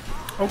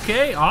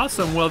 Okay,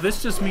 awesome. Well,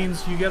 this just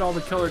means you get all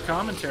the killer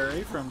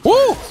commentary from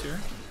Woo! Clarence here.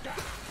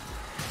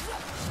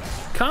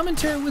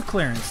 Commentary with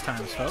Clarence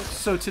times, folks.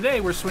 So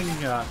today we're swinging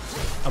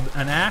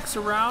an axe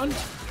around,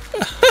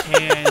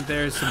 and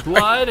there's some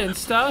blood and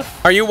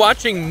stuff. Are you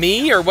watching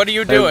me or what are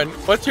you doing?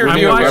 What's your I'm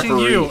view? watching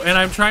referee. you, and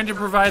I'm trying to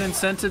provide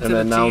incentive to An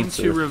the team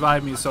announcer. to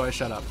revive me, so I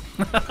shut up.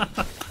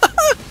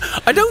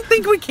 I don't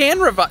think we can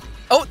revive.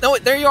 Oh, no,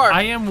 there you are.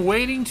 I am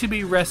waiting to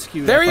be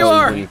rescued. There you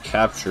are. Been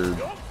captured.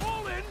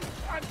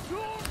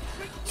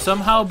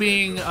 Somehow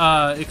being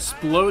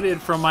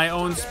exploded from my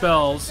own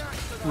spells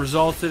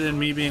resulted in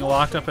me being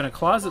locked up in a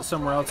closet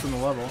somewhere else in the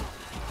level.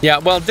 Yeah,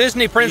 well,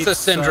 Disney Princess It's,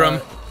 Syndrome.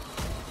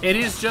 It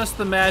is just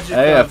the magic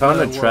Hey, I of found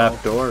the a world.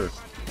 trap door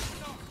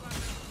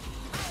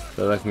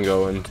that I can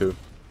go into.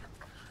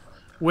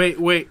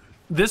 Wait.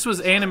 This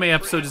was anime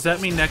episode. Does that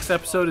mean next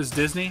episode is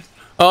Disney?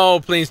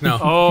 Oh, please no.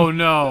 Oh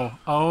no.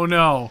 Oh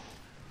no.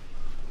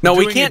 No,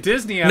 we doing a can't.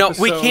 Disney No,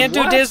 we episode. can't do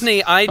What?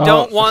 Disney. I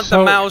don't want the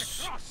so-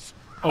 mouse.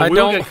 Oh, I we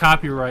will don't- get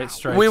copyright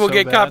strike. We will so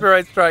get bad.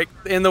 copyright strike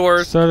in the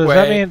worst So does way.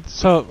 that mean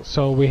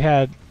so we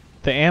had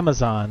the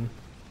Amazon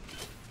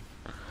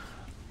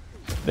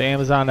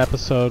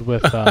episode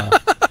with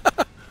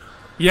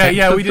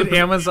Yeah, we did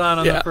Amazon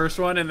on Yeah. the first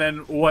one, and then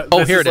what? Oh,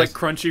 this here is it like is.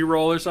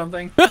 Crunchyroll or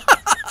something.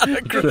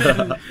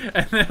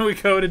 and then we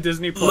go to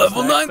Disney Plus.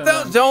 Level next, and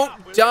 9000. then-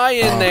 Don't die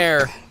in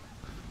there.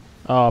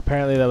 oh,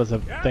 apparently that was a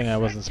thing I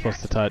wasn't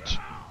supposed to touch.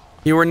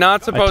 You were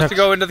not supposed to touched-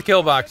 go into the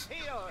kill box.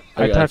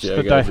 I got touched you, the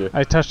I got you.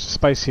 I touched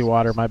spicy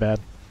water, my bad.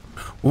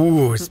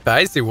 Ooh,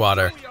 spicy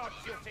water.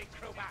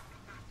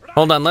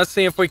 Hold on, let's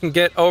see if we can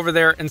get over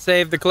there and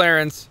save the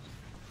Clarence.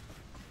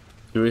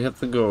 Do we have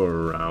to go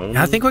around?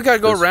 I think we gotta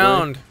go this way?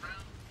 around.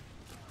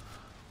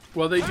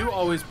 Well, they do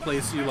always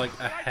place you like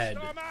ahead,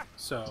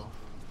 so.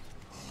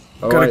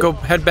 Oh, Gotta wait. go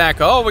head back.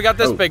 Oh, we got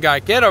this Oh. big guy.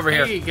 Get over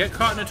here. Hey, get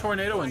caught in a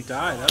tornado and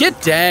die. That's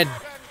Get dead.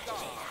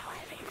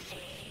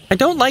 I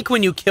don't like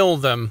when you kill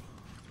them.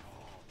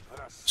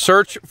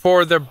 Search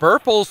for the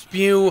Burple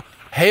Spew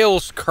Hail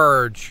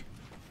Scourge.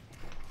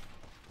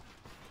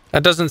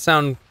 That doesn't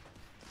sound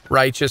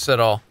righteous at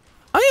all.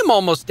 I am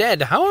almost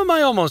dead. How am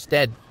I almost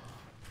dead?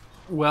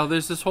 Well,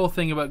 there's this whole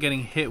thing about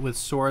getting hit with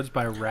swords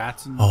by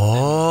rats and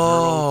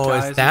Oh, and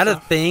guys is and that a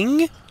stuff.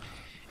 thing?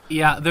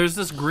 Yeah, there's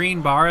this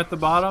green bar at the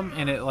bottom,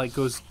 and it like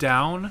goes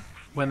down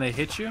when they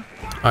hit you.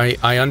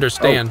 I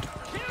understand.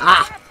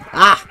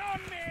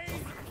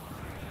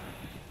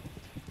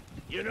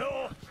 You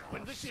know,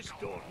 when this is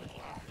done,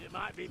 it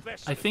might be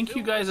best. I think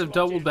you guys have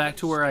doubled back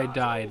to where I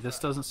died. This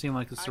doesn't seem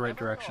like it's the right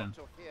direction.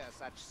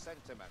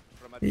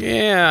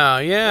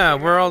 Yeah,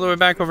 we're all the way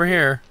back over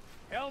here.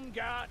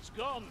 Helmgart's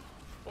gone,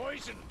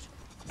 poisoned.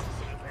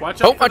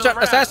 Watch out! Oh, for watch the out,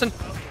 rat. assassin.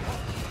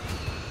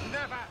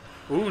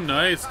 Ooh,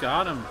 nice,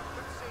 got him.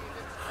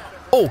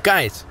 Oh,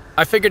 guys,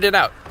 I figured it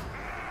out.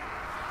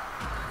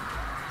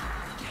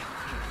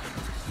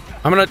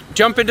 I'm gonna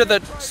jump into the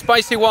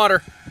spicy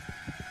water.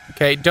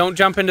 Okay, don't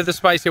jump into the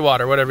spicy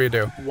water, whatever you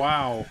do.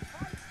 Wow.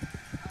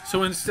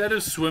 So instead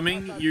of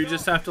swimming, you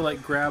just have to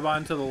like grab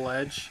onto the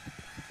ledge.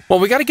 Well,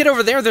 we gotta get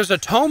over there. There's a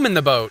tome in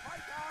the boat.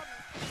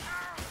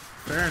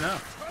 Fair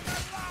enough.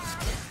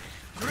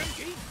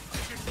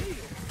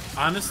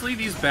 Honestly,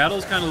 these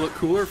battles kind of look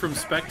cooler from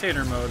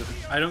spectator mode.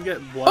 I don't get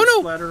blood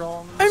splatter all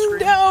on the I'm screen.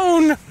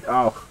 down.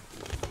 Oh.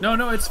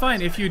 No, it's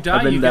fine. If you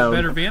die, you get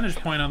better vantage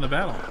point on the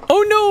battle.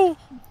 Oh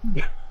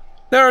no!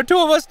 There are 2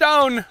 of us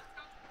down.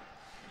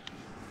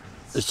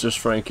 It's just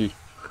Frankie.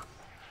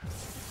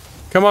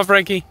 Come on,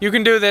 Frankie. You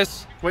can do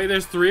this. Wait,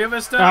 there's 3 of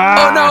us down?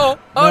 Oh no!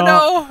 Oh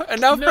no!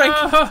 And now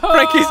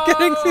Frankie's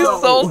getting his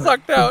soul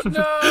sucked out.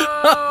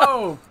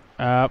 No!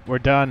 We're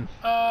done.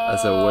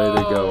 That's a way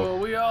to go.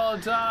 We all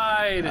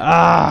died.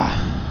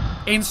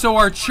 And so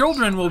our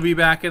children will be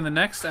back in the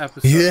next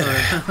episode.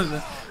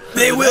 Yeah.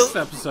 They will. Next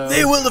episode.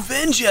 They will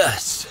avenge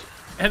us.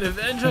 And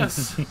avenge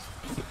us.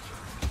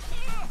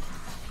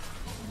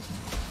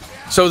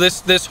 So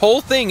this whole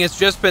thing has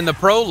just been the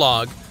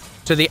prologue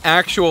to the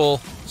actual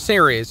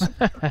series.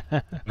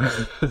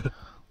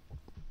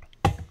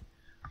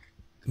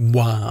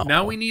 Wow.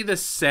 Now we need the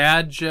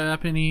sad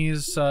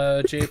Japanese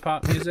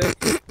J-pop music.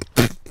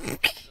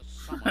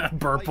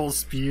 Burple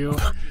spew.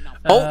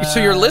 Oh,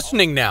 so you're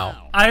listening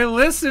now. I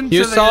listened to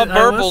You saw I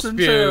Burble listened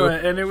spew. to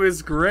it, and it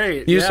was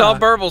great. You yeah. saw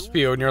Burble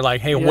spew, and you're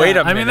like, hey, Yeah. wait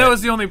a minute. I mean, that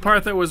was the only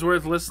part that was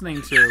worth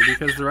listening to,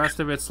 because the rest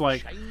of it's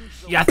like,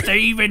 you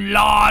thieving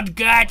Lord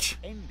Gut!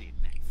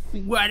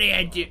 What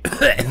did you do?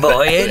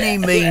 By any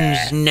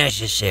means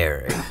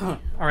necessary.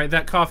 Alright,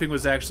 that coughing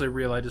was actually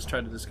real. I just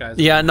tried to disguise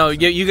it. Yeah, no,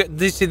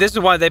 see, this is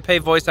why they pay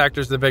voice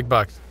actors the big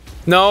bucks.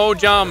 No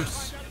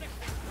jumps.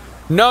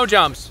 No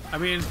jumps. I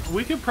mean,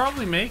 we could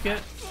probably make it.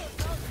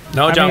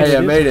 No jumps. Hey,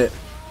 I made it.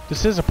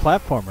 this is a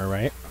platformer,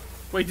 right?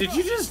 Wait, did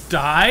you just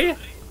die?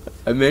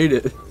 I made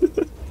it.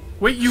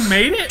 Wait, you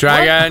made it?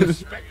 Dragon. I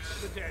made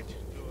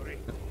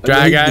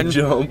Dragon. the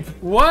jump.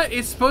 What?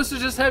 It's supposed to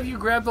just have you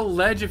grab the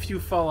ledge if you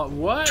fall up.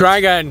 What?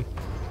 Dragon.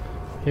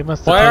 He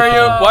must Why are have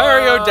you? Why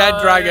are you dead,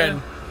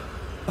 dragon?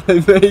 I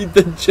made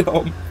the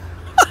jump.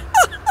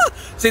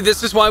 See,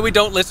 this is why we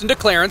don't listen to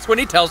Clarence when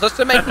he tells us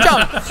to make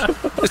jumps.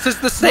 This is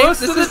the same.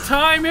 Most of the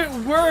time it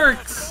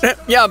works.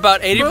 Yeah,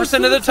 about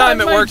 80% of the time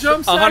it my works.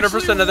 jumps 100%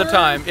 of the actually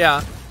time.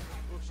 Yeah.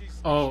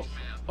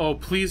 Oh,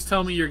 please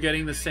tell me you're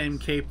getting the same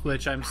cape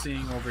glitch I'm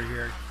seeing over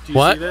here. Do you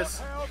What? see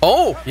this?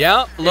 Oh,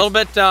 yeah, a little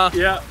bit.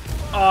 Yeah,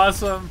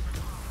 awesome.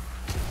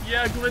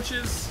 Yeah,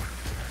 glitches.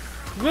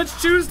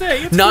 Glitch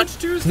Tuesday. It's Not Glitch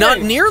Tuesday.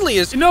 not nearly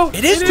as. No,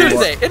 it is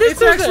Tuesday. It is It's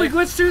Tuesday. actually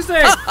Glitch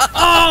Tuesday.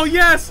 Oh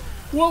yes.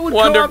 What would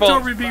Wonderful.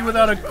 Co-OpTober be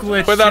without a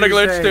glitch? Without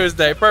Tuesday? a glitch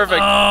Tuesday.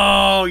 Perfect.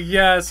 Oh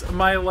yes,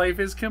 my life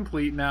is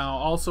complete now.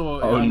 Also,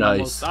 I'm nice.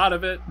 almost out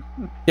of it.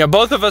 Yeah,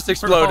 both of us We're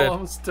exploded.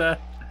 almost dead.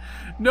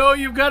 No,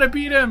 you've got to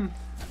beat him.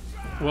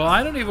 Well,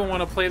 I don't even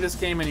want to play this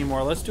game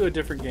anymore. Let's do a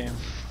different game.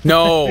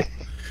 No.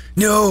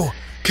 No,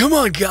 come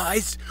on,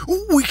 guys.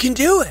 We can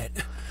do it.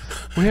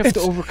 We have to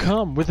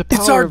overcome with the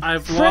it's power our- of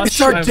I've It's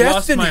lost. our I've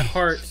lost my destiny.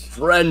 heart.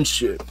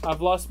 Friendship.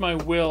 I've lost my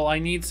will. I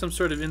need some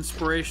sort of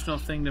inspirational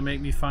thing to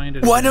make me find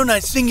it. Why again. don't I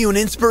sing you an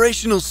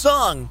inspirational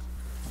song?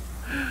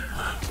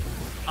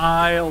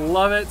 I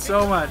love it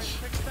so much.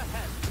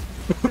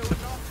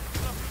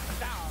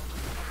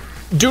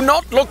 Do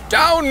not look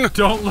down.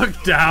 Don't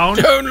look down.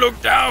 Don't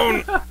look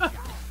down.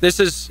 This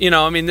is,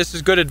 I mean, this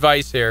is good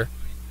advice here.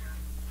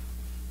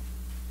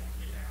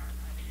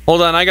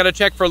 Hold on, I gotta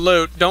check for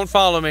loot. Don't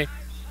follow me.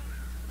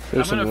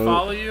 I'm gonna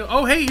follow you.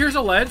 Oh, hey, here's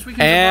a ledge. We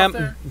can jump off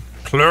there.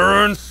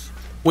 Clarence.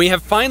 We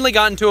have finally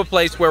gotten to a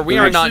place where we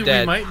are Actually, not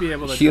dead. We might be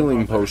able to Healing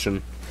jump off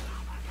potion.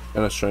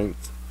 And a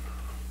strength.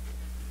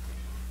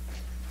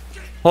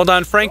 Hold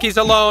on, Frankie's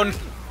alone.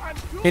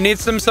 He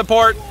needs some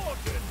support. there.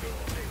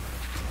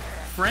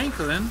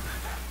 Franklin,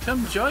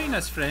 come join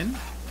us, friend.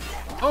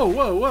 Oh,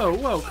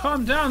 whoa!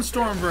 Calm down,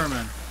 storm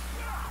vermin.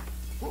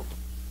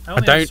 I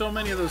only don't- have so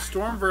many of those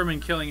storm vermin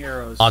killing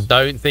arrows. I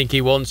don't think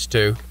he wants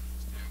to.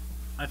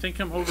 I think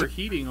I'm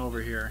overheating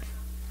over here.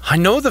 I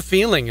know the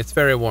feeling. It's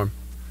very warm.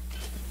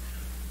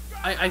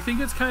 I think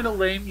it's kind of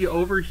lame. You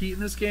overheat in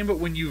this game, but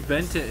when you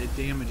vent it, it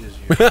damages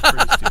you. It's pretty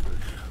stupid.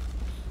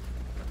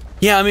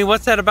 Yeah, I mean,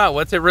 what's that about?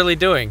 What's it really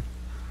doing?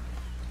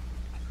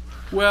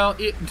 Well,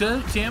 it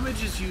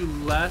damages you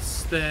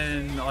less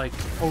than like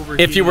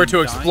overheating. If you were to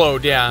and dying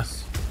explode, yeah.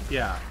 does.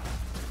 Yeah.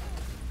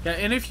 Yeah,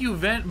 and if you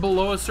vent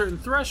below a certain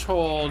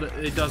threshold,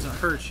 it doesn't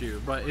hurt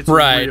you, but it's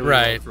Right, really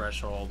right. low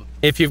threshold.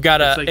 If you've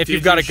got It's to, like, if did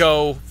you've got to you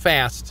go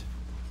fast.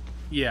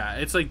 Yeah,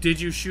 it's like, did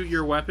you shoot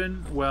your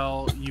weapon?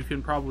 Well, you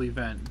can probably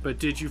vent, but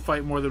did you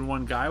fight more than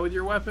one guy with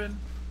your weapon?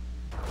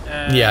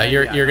 Yeah,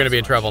 you're not gonna so be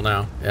in much. trouble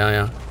now.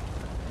 Yeah.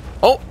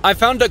 Oh, I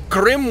found a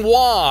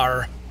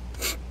grimoire.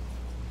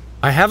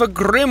 I have a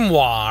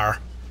grimoire.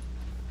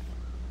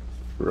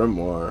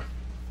 Grimoire.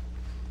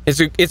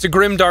 It's a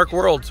grim dark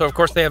world, so of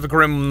course they have a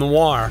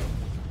grimoire.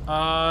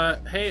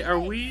 Hey, are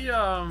we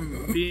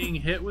being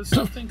hit with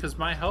something? Because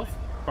my health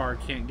bar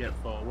can't get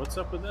full. What's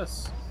up with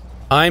this?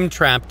 I'm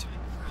trapped.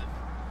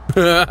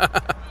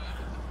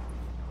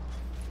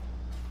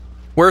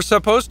 We're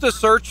supposed to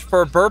search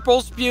for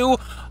Burple Spew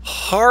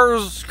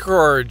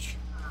Harscourge.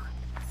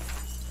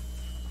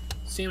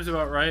 Seems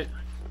about right.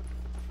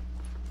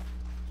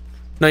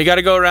 No, you got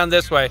to go around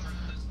this way.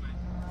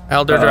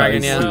 Elder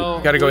Dragon, yeah. Well,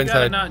 You got to go we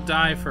gotta inside. not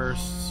die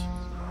first.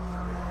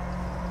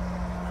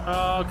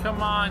 Oh,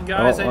 come on,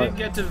 guys. Oh, I didn't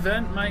get to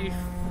vent my Here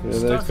they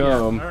stuff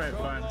come. yet. Alright,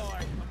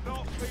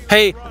 fine.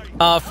 Hey,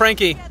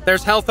 Frankie,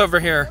 there's health over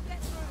here.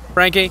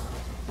 Frankie.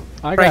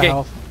 I got Frankie.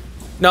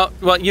 health. No,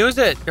 well, use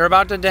it. You're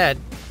about to dead.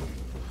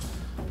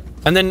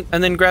 And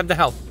then grab the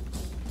health.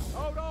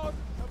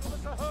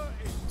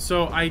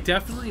 So, I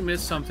definitely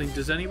missed something.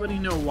 Does anybody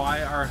know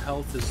why our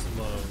health is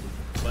low?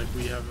 Like,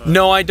 we have a...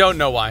 No, I don't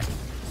know why.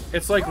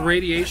 It's like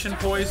radiation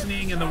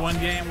poisoning in the one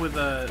game with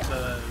the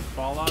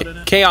fallout in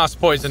it. Chaos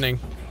poisoning.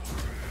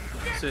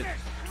 Is it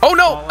Oh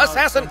no, Fallout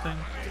assassin! something?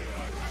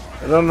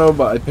 I don't know,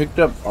 but I picked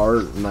up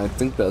art, and I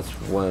think that's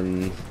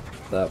when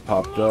that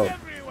popped up.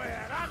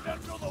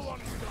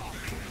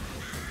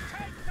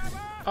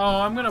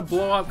 Oh, I'm gonna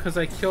blow up because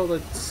I killed a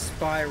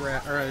spy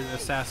rat or an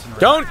assassin rat.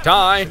 Don't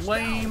die.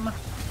 Lame.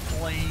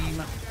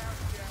 Lame.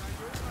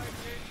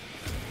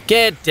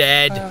 Get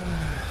dead.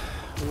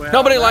 Well,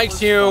 Nobody that likes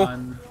was you.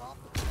 fun.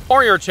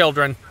 Or your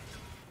children.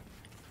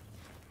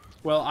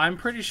 Well, I'm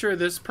pretty sure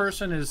this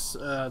person is,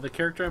 the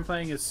character I'm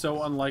playing is so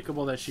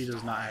unlikable that she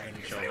does not have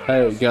any children.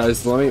 Hey,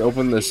 guys, let me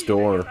open this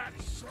door.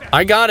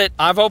 I got it.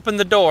 I've opened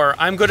the door.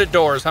 I'm good at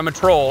doors. I'm a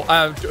troll.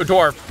 A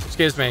dwarf.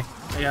 Excuse me.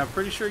 Yeah, I'm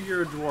pretty sure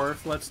you're a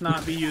dwarf. Let's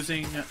not be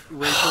using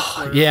racial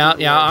slurs. Yeah, for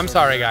yeah. words I'm over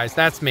sorry, there. guys.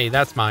 That's me.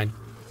 That's mine.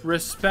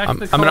 Respect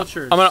the I'm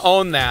cultures. gonna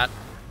own that.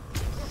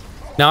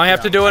 Now I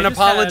have to do an I just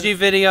apology had-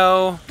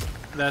 video.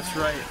 That's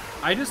right.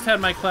 I just had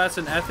my class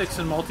in ethics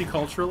and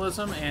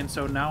multiculturalism, and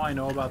so now I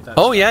know about that.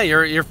 Oh yeah,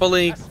 you're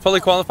fully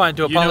qualified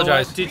to You know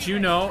apologize. what? Did you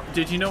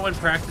know when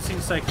practicing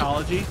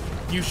psychology,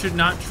 you should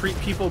not treat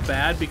people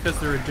bad because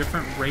they're a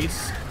different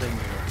race than you?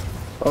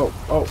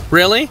 Oh,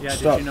 Really? Yeah,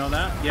 Stop. did you know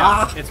that?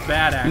 Yeah, it's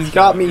bad actually.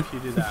 got me. If you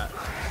do that.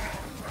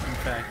 In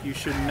fact, you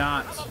should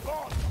not.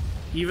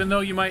 Even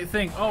though you might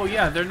think, oh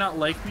yeah, they're not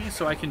like me,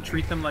 so I can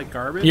treat them like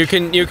garbage. You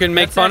can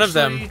make That's fun of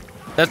them. actually-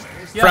 That's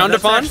Yeah, frowned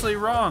that's upon. actually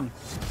wrong.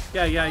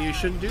 Yeah, you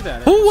shouldn't do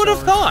that. Who would So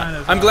have it's thought? kind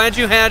of, I'm glad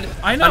you had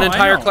I know, an I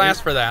entire know. class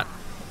for that.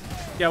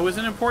 Yeah, it was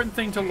an important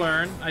thing to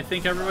learn. I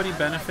think everybody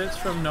benefits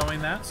from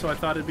knowing that, so I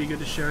thought it'd be good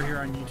to share here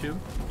on YouTube.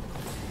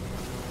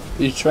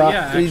 he's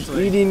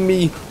actually. eating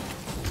me.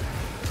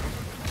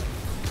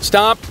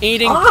 Stop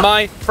eating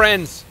my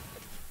friends.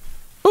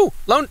 Ooh,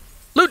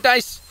 loot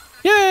dice.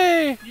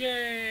 Yay!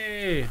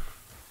 Yay!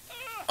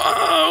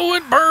 Oh,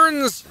 it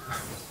burns.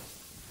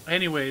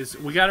 Anyways,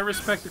 we gotta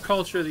respect the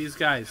culture of these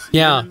guys.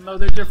 Yeah. Even though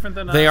they're different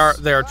than us.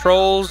 They are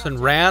trolls and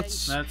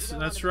rats.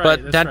 That's right.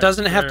 But that's that right.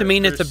 doesn't have to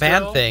mean They're it's a bad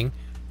still- thing.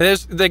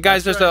 There's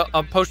That's right.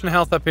 a potion of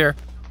health up here.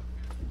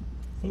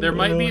 There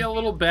might be a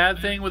little bad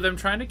thing with them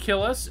trying to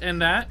kill us,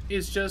 and that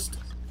is just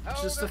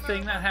a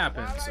thing that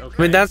happens. Okay.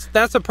 I mean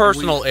that's a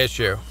personal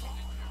issue.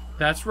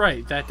 That's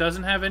right. That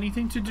doesn't have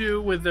anything to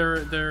do with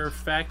their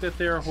fact that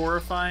they're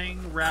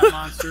horrifying rat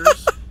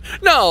monsters.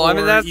 No, I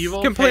mean or that's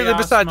evil completely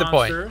chaos beside the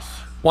point. monsters.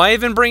 Why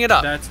even bring it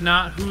up? That's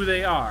not who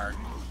they are.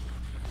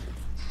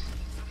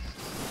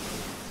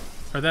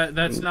 Or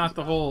that's not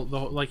the whole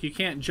like you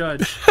can't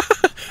judge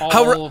all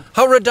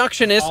How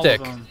reductionistic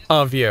all of them.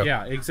 of you.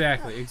 Yeah,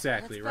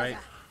 exactly, right?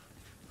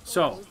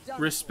 So,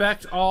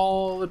 respect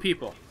all the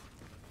people.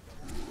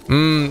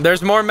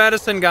 There's more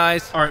medicine,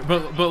 guys. All right,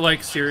 but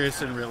like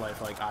serious in real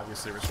life, like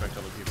obviously respect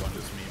other people. I'm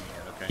just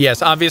memeing it, okay?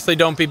 Yes, obviously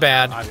don't be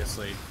bad.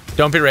 Obviously.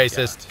 Don't be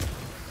racist.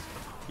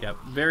 Yep.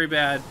 Very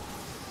bad.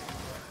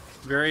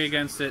 Very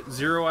against it.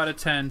 0 out of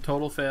 10.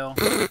 Total fail.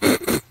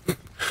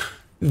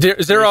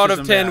 0 out of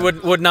Racism 10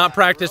 bad. would not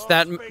practice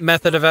that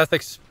method of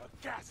ethics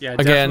Yeah,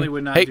 again. definitely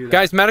would not Hey, do that.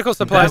 guys, medical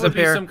supplies That would up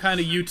be here. some kind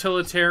of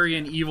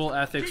utilitarian evil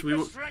ethics. We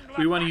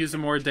want to use a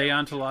more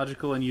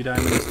deontological and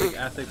eudaimonistic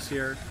ethics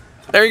here.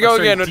 There you go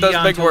Sorry, again with those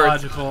big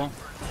words. deontological.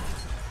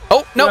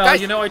 Oh, no, Well,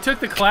 guys, you know, I took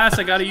the class.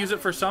 I got to use it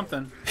for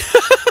something.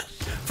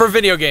 for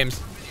video games.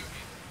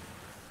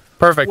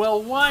 Perfect.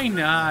 Well, why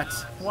not?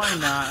 Why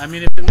not? I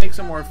mean, if it makes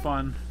it more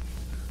fun.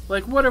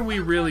 Like, what are we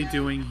really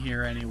doing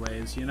here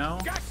anyways, you know?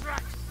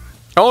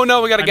 Oh,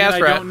 no, we got a I gas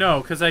mean, I rat. don't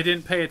know, because I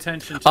didn't pay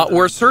attention to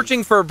We're the-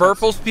 searching for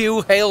Burple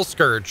Spew Hail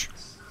Scourge.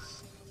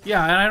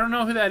 Yeah, and I don't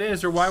know who that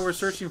is or why we're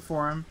searching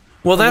for him.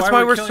 Well, Or that's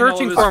why we're killing all of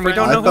searching his for him. We friends.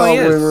 don't I know who thought he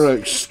we is. were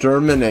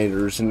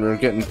exterminators and we were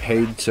getting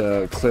paid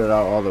to clear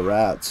out all the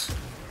rats.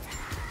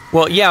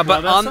 Well, yeah, Well,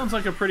 but that sounds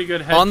like a pretty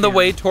good on the headcanon.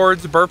 way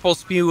towards Burple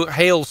Spew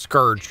Hail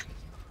Scourge.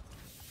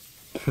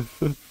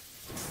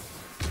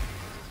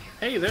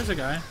 Hey, there's a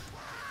guy.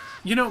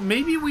 You know,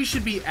 maybe we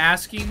should be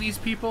asking these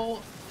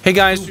people. Hey,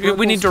 guys, who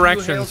we need Purple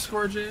Spew Hail directions.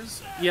 Scourge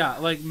is. Yeah,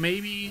 like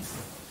maybe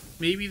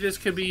this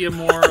could be a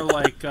more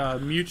like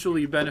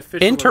mutually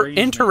beneficial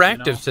arrangement,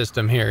 Interactive you know?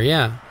 system here,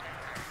 yeah.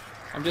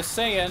 I'm just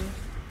saying,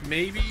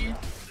 maybe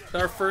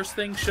our first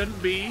thing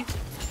shouldn't be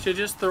to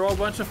just throw a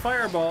bunch of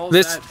fireballs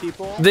at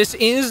people. This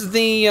is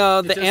the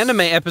just-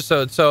 anime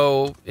episode,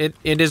 so it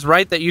is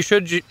right that you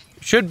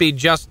should be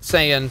just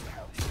saying,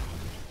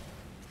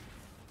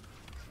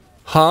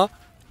 huh?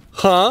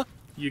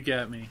 You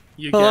get me.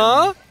 You get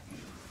Huh?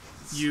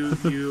 me.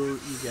 You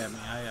get me.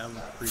 I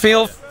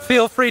appreciate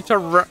Feel it. free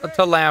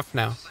to laugh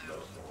now.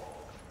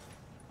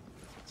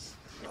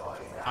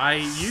 I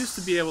used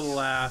to be able to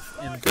laugh,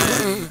 and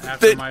then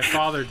after my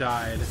father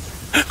died,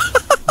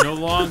 no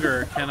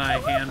longer can I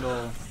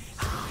handle.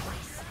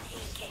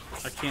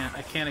 I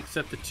can't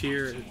accept the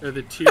tears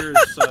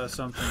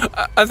something.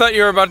 I thought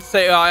you were about to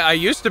say I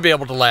used to be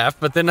able to laugh,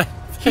 but then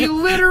he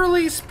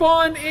literally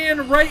spawned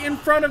in right in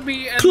front of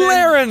me and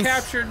Clarence! then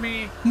captured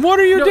me. What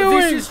are you doing?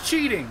 This is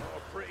cheating.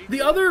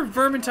 The other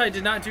Vermintide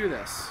did not do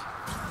this.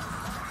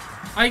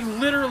 I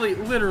literally,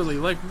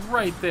 like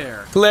right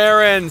there.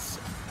 Clarence.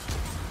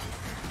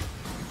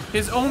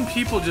 His own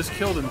people just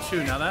killed him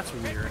too. Now that's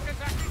weird.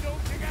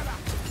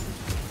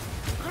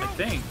 I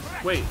think.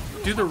 Wait,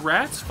 do the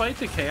rats fight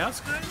the Chaos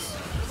guys?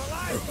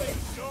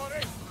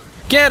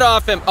 Get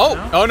off him. Oh,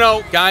 No? oh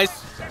no, guys.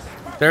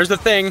 There's the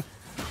thing.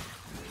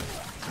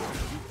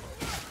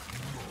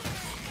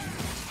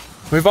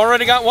 We've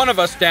already got one of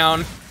us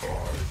down.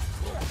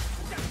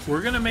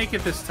 We're gonna make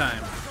it this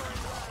time.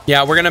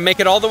 Yeah, we're gonna make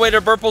it all the way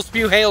to Burple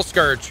Spew Hail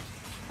Scourge.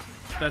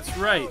 That's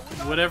right.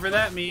 Whatever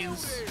that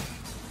means.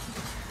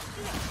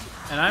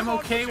 And I'm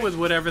okay with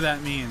whatever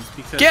that means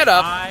because Get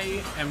up.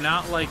 I am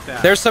not like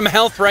that. There's some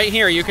health right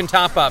here. You can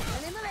top up.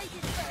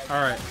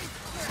 All right.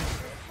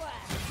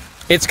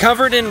 It's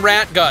covered in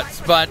rat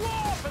guts, but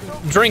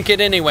drink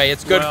it anyway.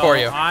 It's good for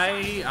you.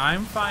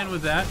 I'm fine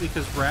with that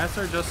because rats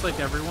are just like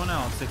everyone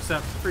else,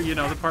 except for, you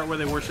know, the part where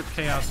they worship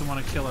chaos and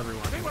want to kill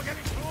everyone.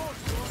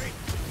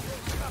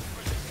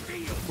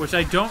 Which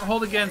I don't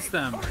hold against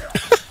them.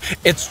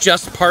 It's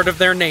just part of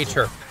their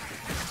nature.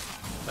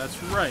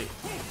 That's right.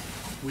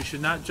 We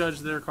should not judge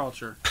their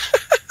culture.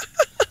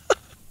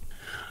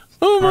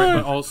 Oh All right,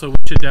 my. but also we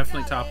should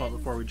definitely top up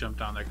before we jump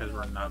down there because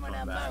we're not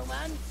going back.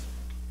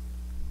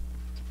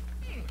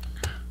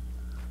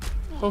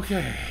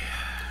 Okay.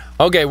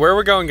 Okay, where are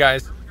we going,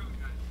 guys?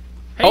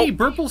 Hey,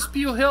 Burple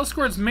Spew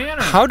Hailscourge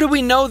Manor. How do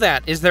we know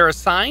that? Is there a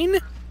sign?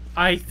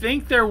 I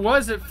think there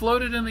was. It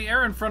floated in the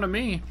air in front of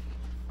me.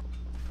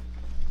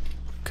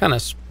 What kind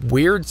of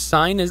weird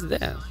sign is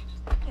this?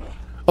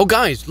 Oh,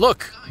 guys,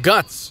 look.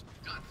 Guts.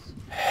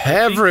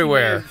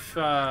 Everywhere.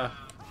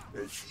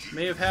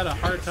 May have had a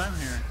hard time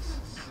here.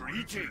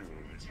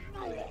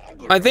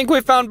 I think we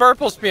found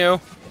Burple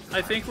Spew.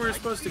 I think we were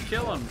supposed to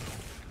kill him.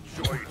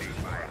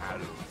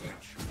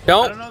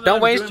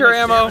 Don't waste your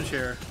ammo.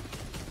 Here.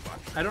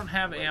 I don't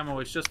have ammo.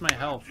 It's just my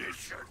health.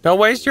 Don't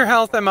waste your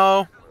health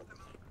ammo.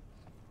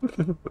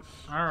 All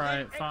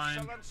right,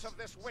 fine.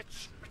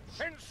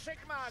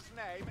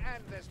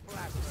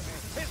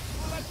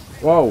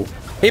 Whoa.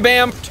 He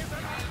bamfed.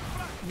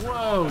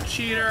 Whoa,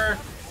 cheater.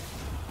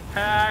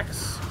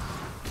 Hacks.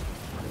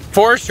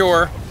 For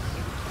sure.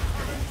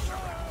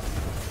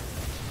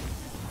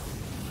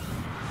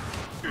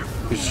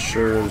 He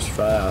sure is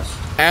fast.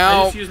 I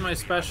Ow. just used my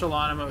special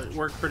on him. It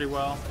worked pretty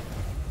well.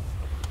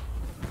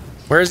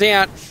 Where's he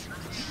at?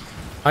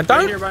 I Right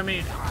don't here by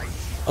me.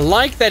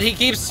 like that he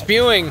keeps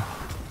spewing.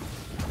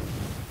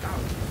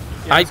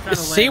 Yeah, I it's kinda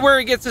see lame. where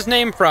he gets his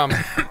name from.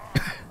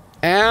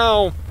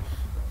 Ow.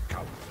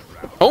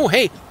 Oh,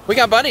 hey, we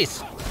got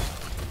buddies.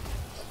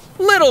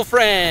 Little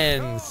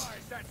friends.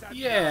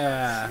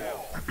 Yeah.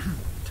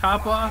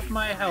 Top off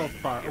my health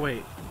bar.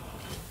 Wait.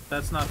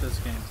 That's not this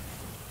game.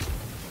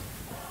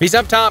 He's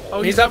up top.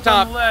 Oh, he's up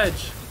top. on the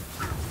ledge.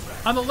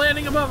 On the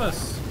landing above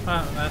us.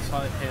 That's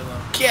like Halo.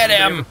 Get Did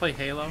you him. ever play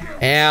Halo?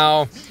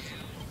 Ow.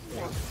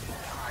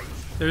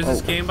 There's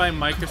this game by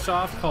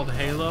Microsoft called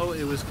Halo.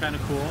 It was kind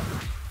of cool. There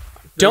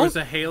Don't was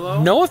a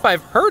Halo. know if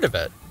I've heard of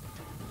it.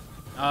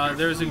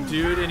 There's a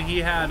dude and he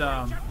had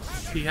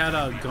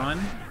a gun.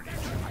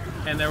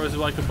 And there was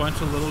like a bunch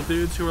of little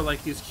dudes who were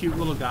like these cute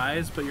little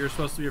guys, but you're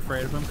supposed to be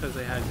afraid of them because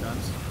they had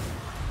guns.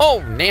 Oh,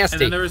 And nasty.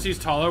 then there was these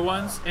taller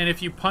ones, and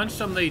if you punched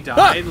them, they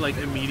died like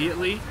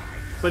immediately.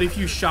 But if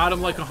you shot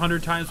them like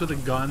 100 times with a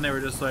gun, they were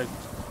just like,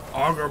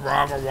 it's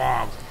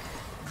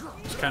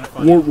kind of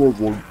funny.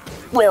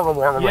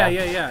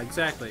 Yeah,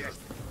 exactly.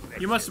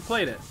 You must have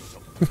played it.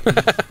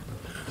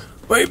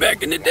 Way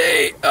back in the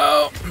day.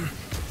 Oh.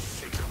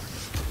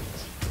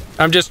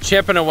 I'm just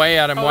chipping away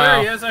at him. Oh,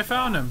 Wow. there he is. I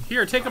found him.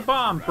 Here, take a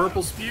bomb,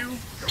 Burple Spew.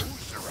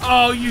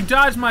 Oh, you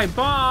dodged my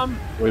bomb.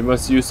 We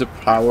must use the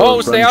power Oh,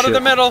 of stay out of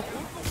the friendship. middle.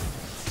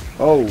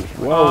 Oh,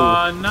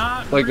 whoa.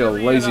 Not Like a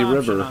really lazy an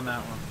option river. on that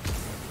one.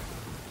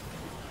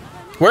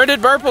 Where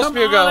did Burple Come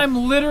Spew on, go?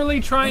 I'm literally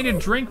trying to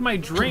drink my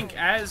drink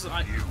as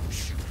I...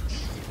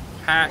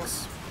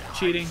 Hacks.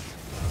 Cheating.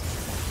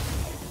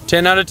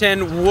 10 out of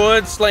 10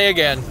 would slay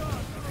again.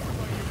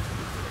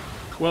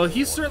 Well,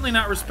 he's certainly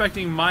not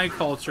respecting my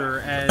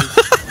culture as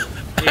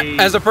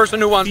As a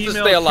person who wants to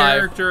female stay alive.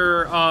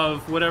 character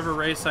of whatever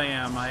race I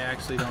am. I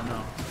actually don't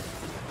know.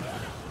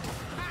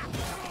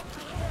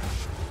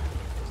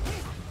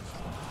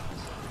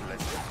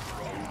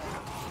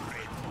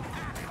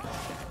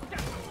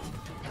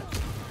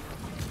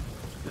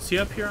 Is he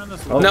up here on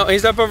this ledge? No,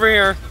 he's up over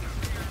here.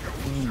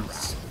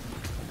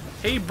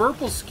 Hey,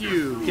 Burple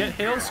Skew, get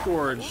hail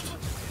scourged.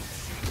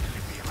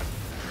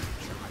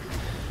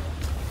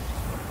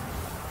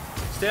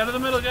 Stay out of the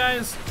middle,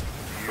 guys.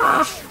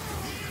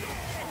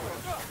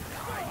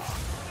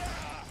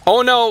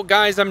 Oh no,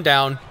 guys, I'm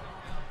down.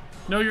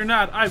 No, you're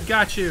not. I've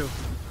got you.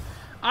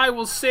 I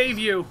will save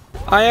you.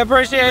 I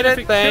appreciate Even if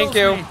it. Thank you.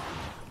 kills me.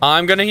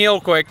 I'm gonna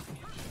heal quick.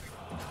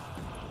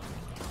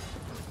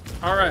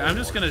 All right, I'm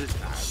just gonna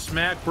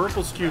smack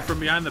Burpleskew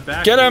from behind the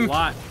back. Get a him.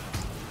 lot.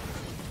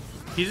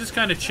 He's just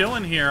kind of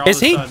chilling here. All Is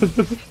of a he?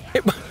 sudden.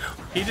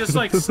 He just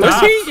like Was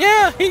stopped. he?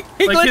 Yeah, he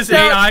Like his glitched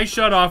out. AI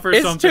shut off or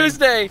It's something.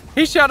 Tuesday.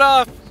 He shut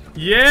off.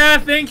 Yeah,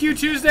 thank you,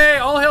 Tuesday.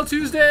 All hail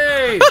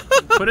Tuesday.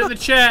 Put it in the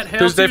chat. Hail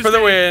Tuesday for the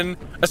win.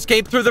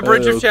 Escape through the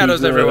bridge of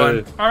shadows,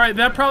 everyone. All right,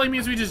 that probably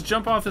means we just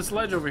jump off this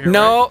ledge over here.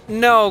 No,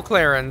 no,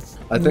 Clarence.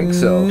 I think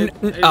so. Right?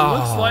 It looks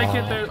like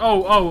it. There.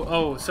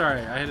 Oh,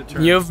 sorry. I had to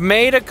turn. You've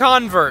made a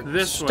convert.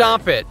 This way.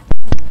 Stop it.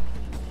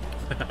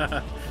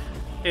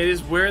 It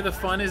is where the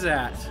fun is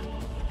at.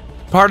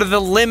 Part of the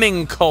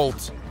limbing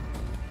cult.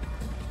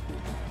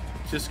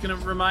 Just gonna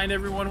remind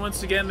everyone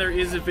once again, there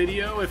is a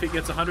video. If it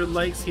gets 100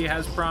 likes, he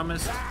has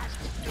promised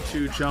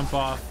to jump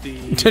off the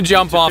off a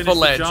finish the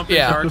ledge, jump in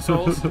yeah. Dark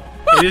Souls.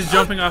 It is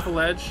jumping off a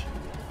ledge,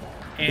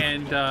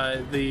 and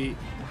the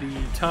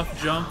tough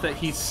jump that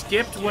he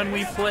skipped when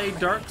we played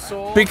Dark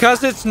Souls.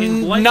 Because it's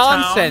in Blighttown.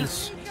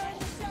 nonsense.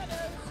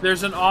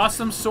 There's an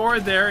awesome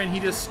sword there, and he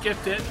just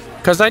skipped it.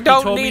 Because I He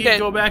don't told me need he'd it.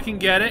 go back and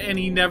get it, and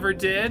he never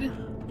did.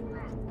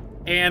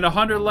 And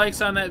 100 likes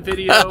on that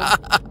video.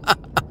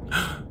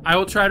 I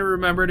will try to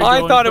remember to go I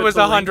and thought it put was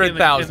the link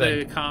 100,000. in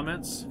the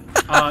comments.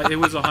 It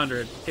was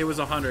 100. It was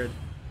 100.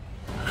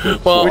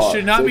 Well, Which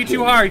should not be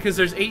too hard because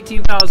there's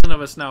 18,000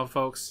 of us now,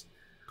 folks.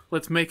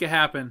 Let's make it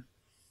happen.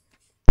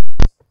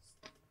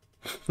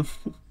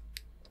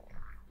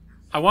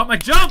 I want my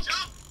jump!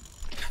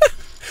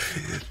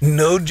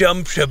 No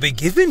jump shall be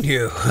given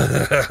you.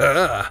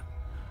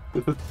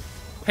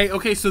 Hey,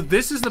 okay, so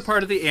this is the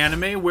part of the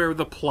anime where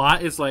the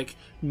plot is, like,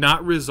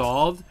 not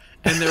resolved,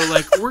 and they're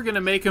like, we're gonna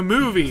make a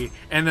movie,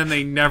 and then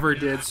they never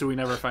did, so we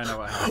never find out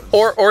what happened.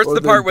 or it's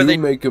the part where they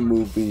make a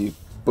movie,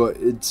 but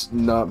it's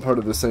not part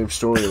of the same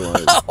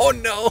storyline. Oh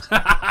no.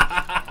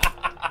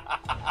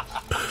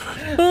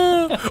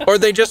 Or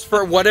they just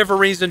for whatever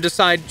reason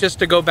decide just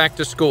to go back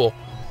to school.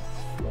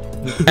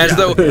 As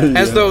though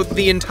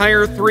the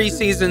entire 3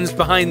 seasons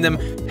behind them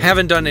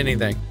haven't done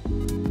anything.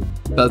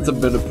 That's a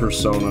bit of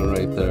Persona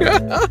right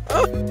there.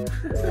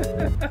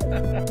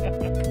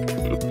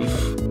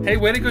 Hey,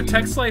 way to go,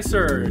 Tech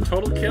Slicer!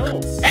 Total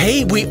kills.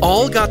 Hey, we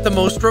all got the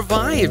most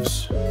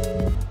revives.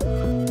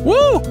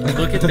 Woo!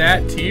 Look at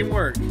that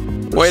teamwork.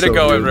 Way to so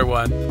go, good.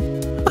 everyone.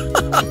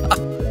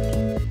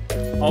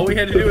 All we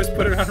had to do was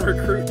put it on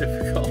recruit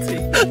difficulty.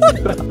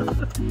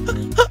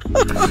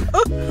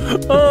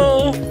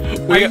 Oh,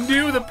 I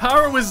knew the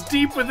power was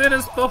deep within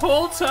us the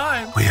whole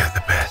time. We are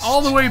the best.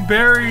 All the way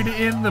buried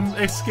in the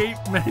escape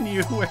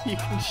menu where you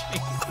can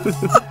change this.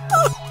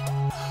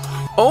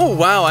 oh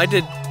wow, I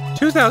did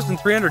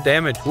 2,300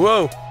 damage.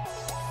 Whoa.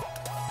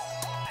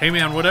 Hey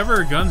man,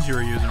 whatever guns you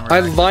were using were I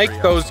actually like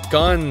pretty those awesome.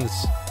 guns.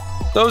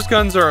 Those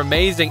guns are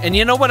amazing. And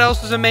you know what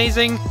else is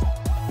amazing?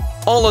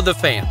 All of the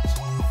fans.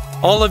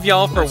 All of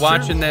y'all for Yes, sir.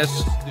 watching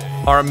this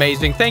are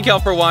amazing. Thank y'all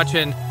for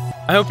watching.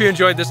 I hope you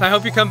enjoyed this. I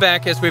hope you come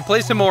back as we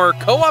play some more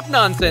co-op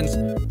nonsense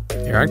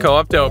here on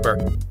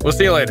Co-OpTober. We'll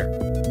see you later.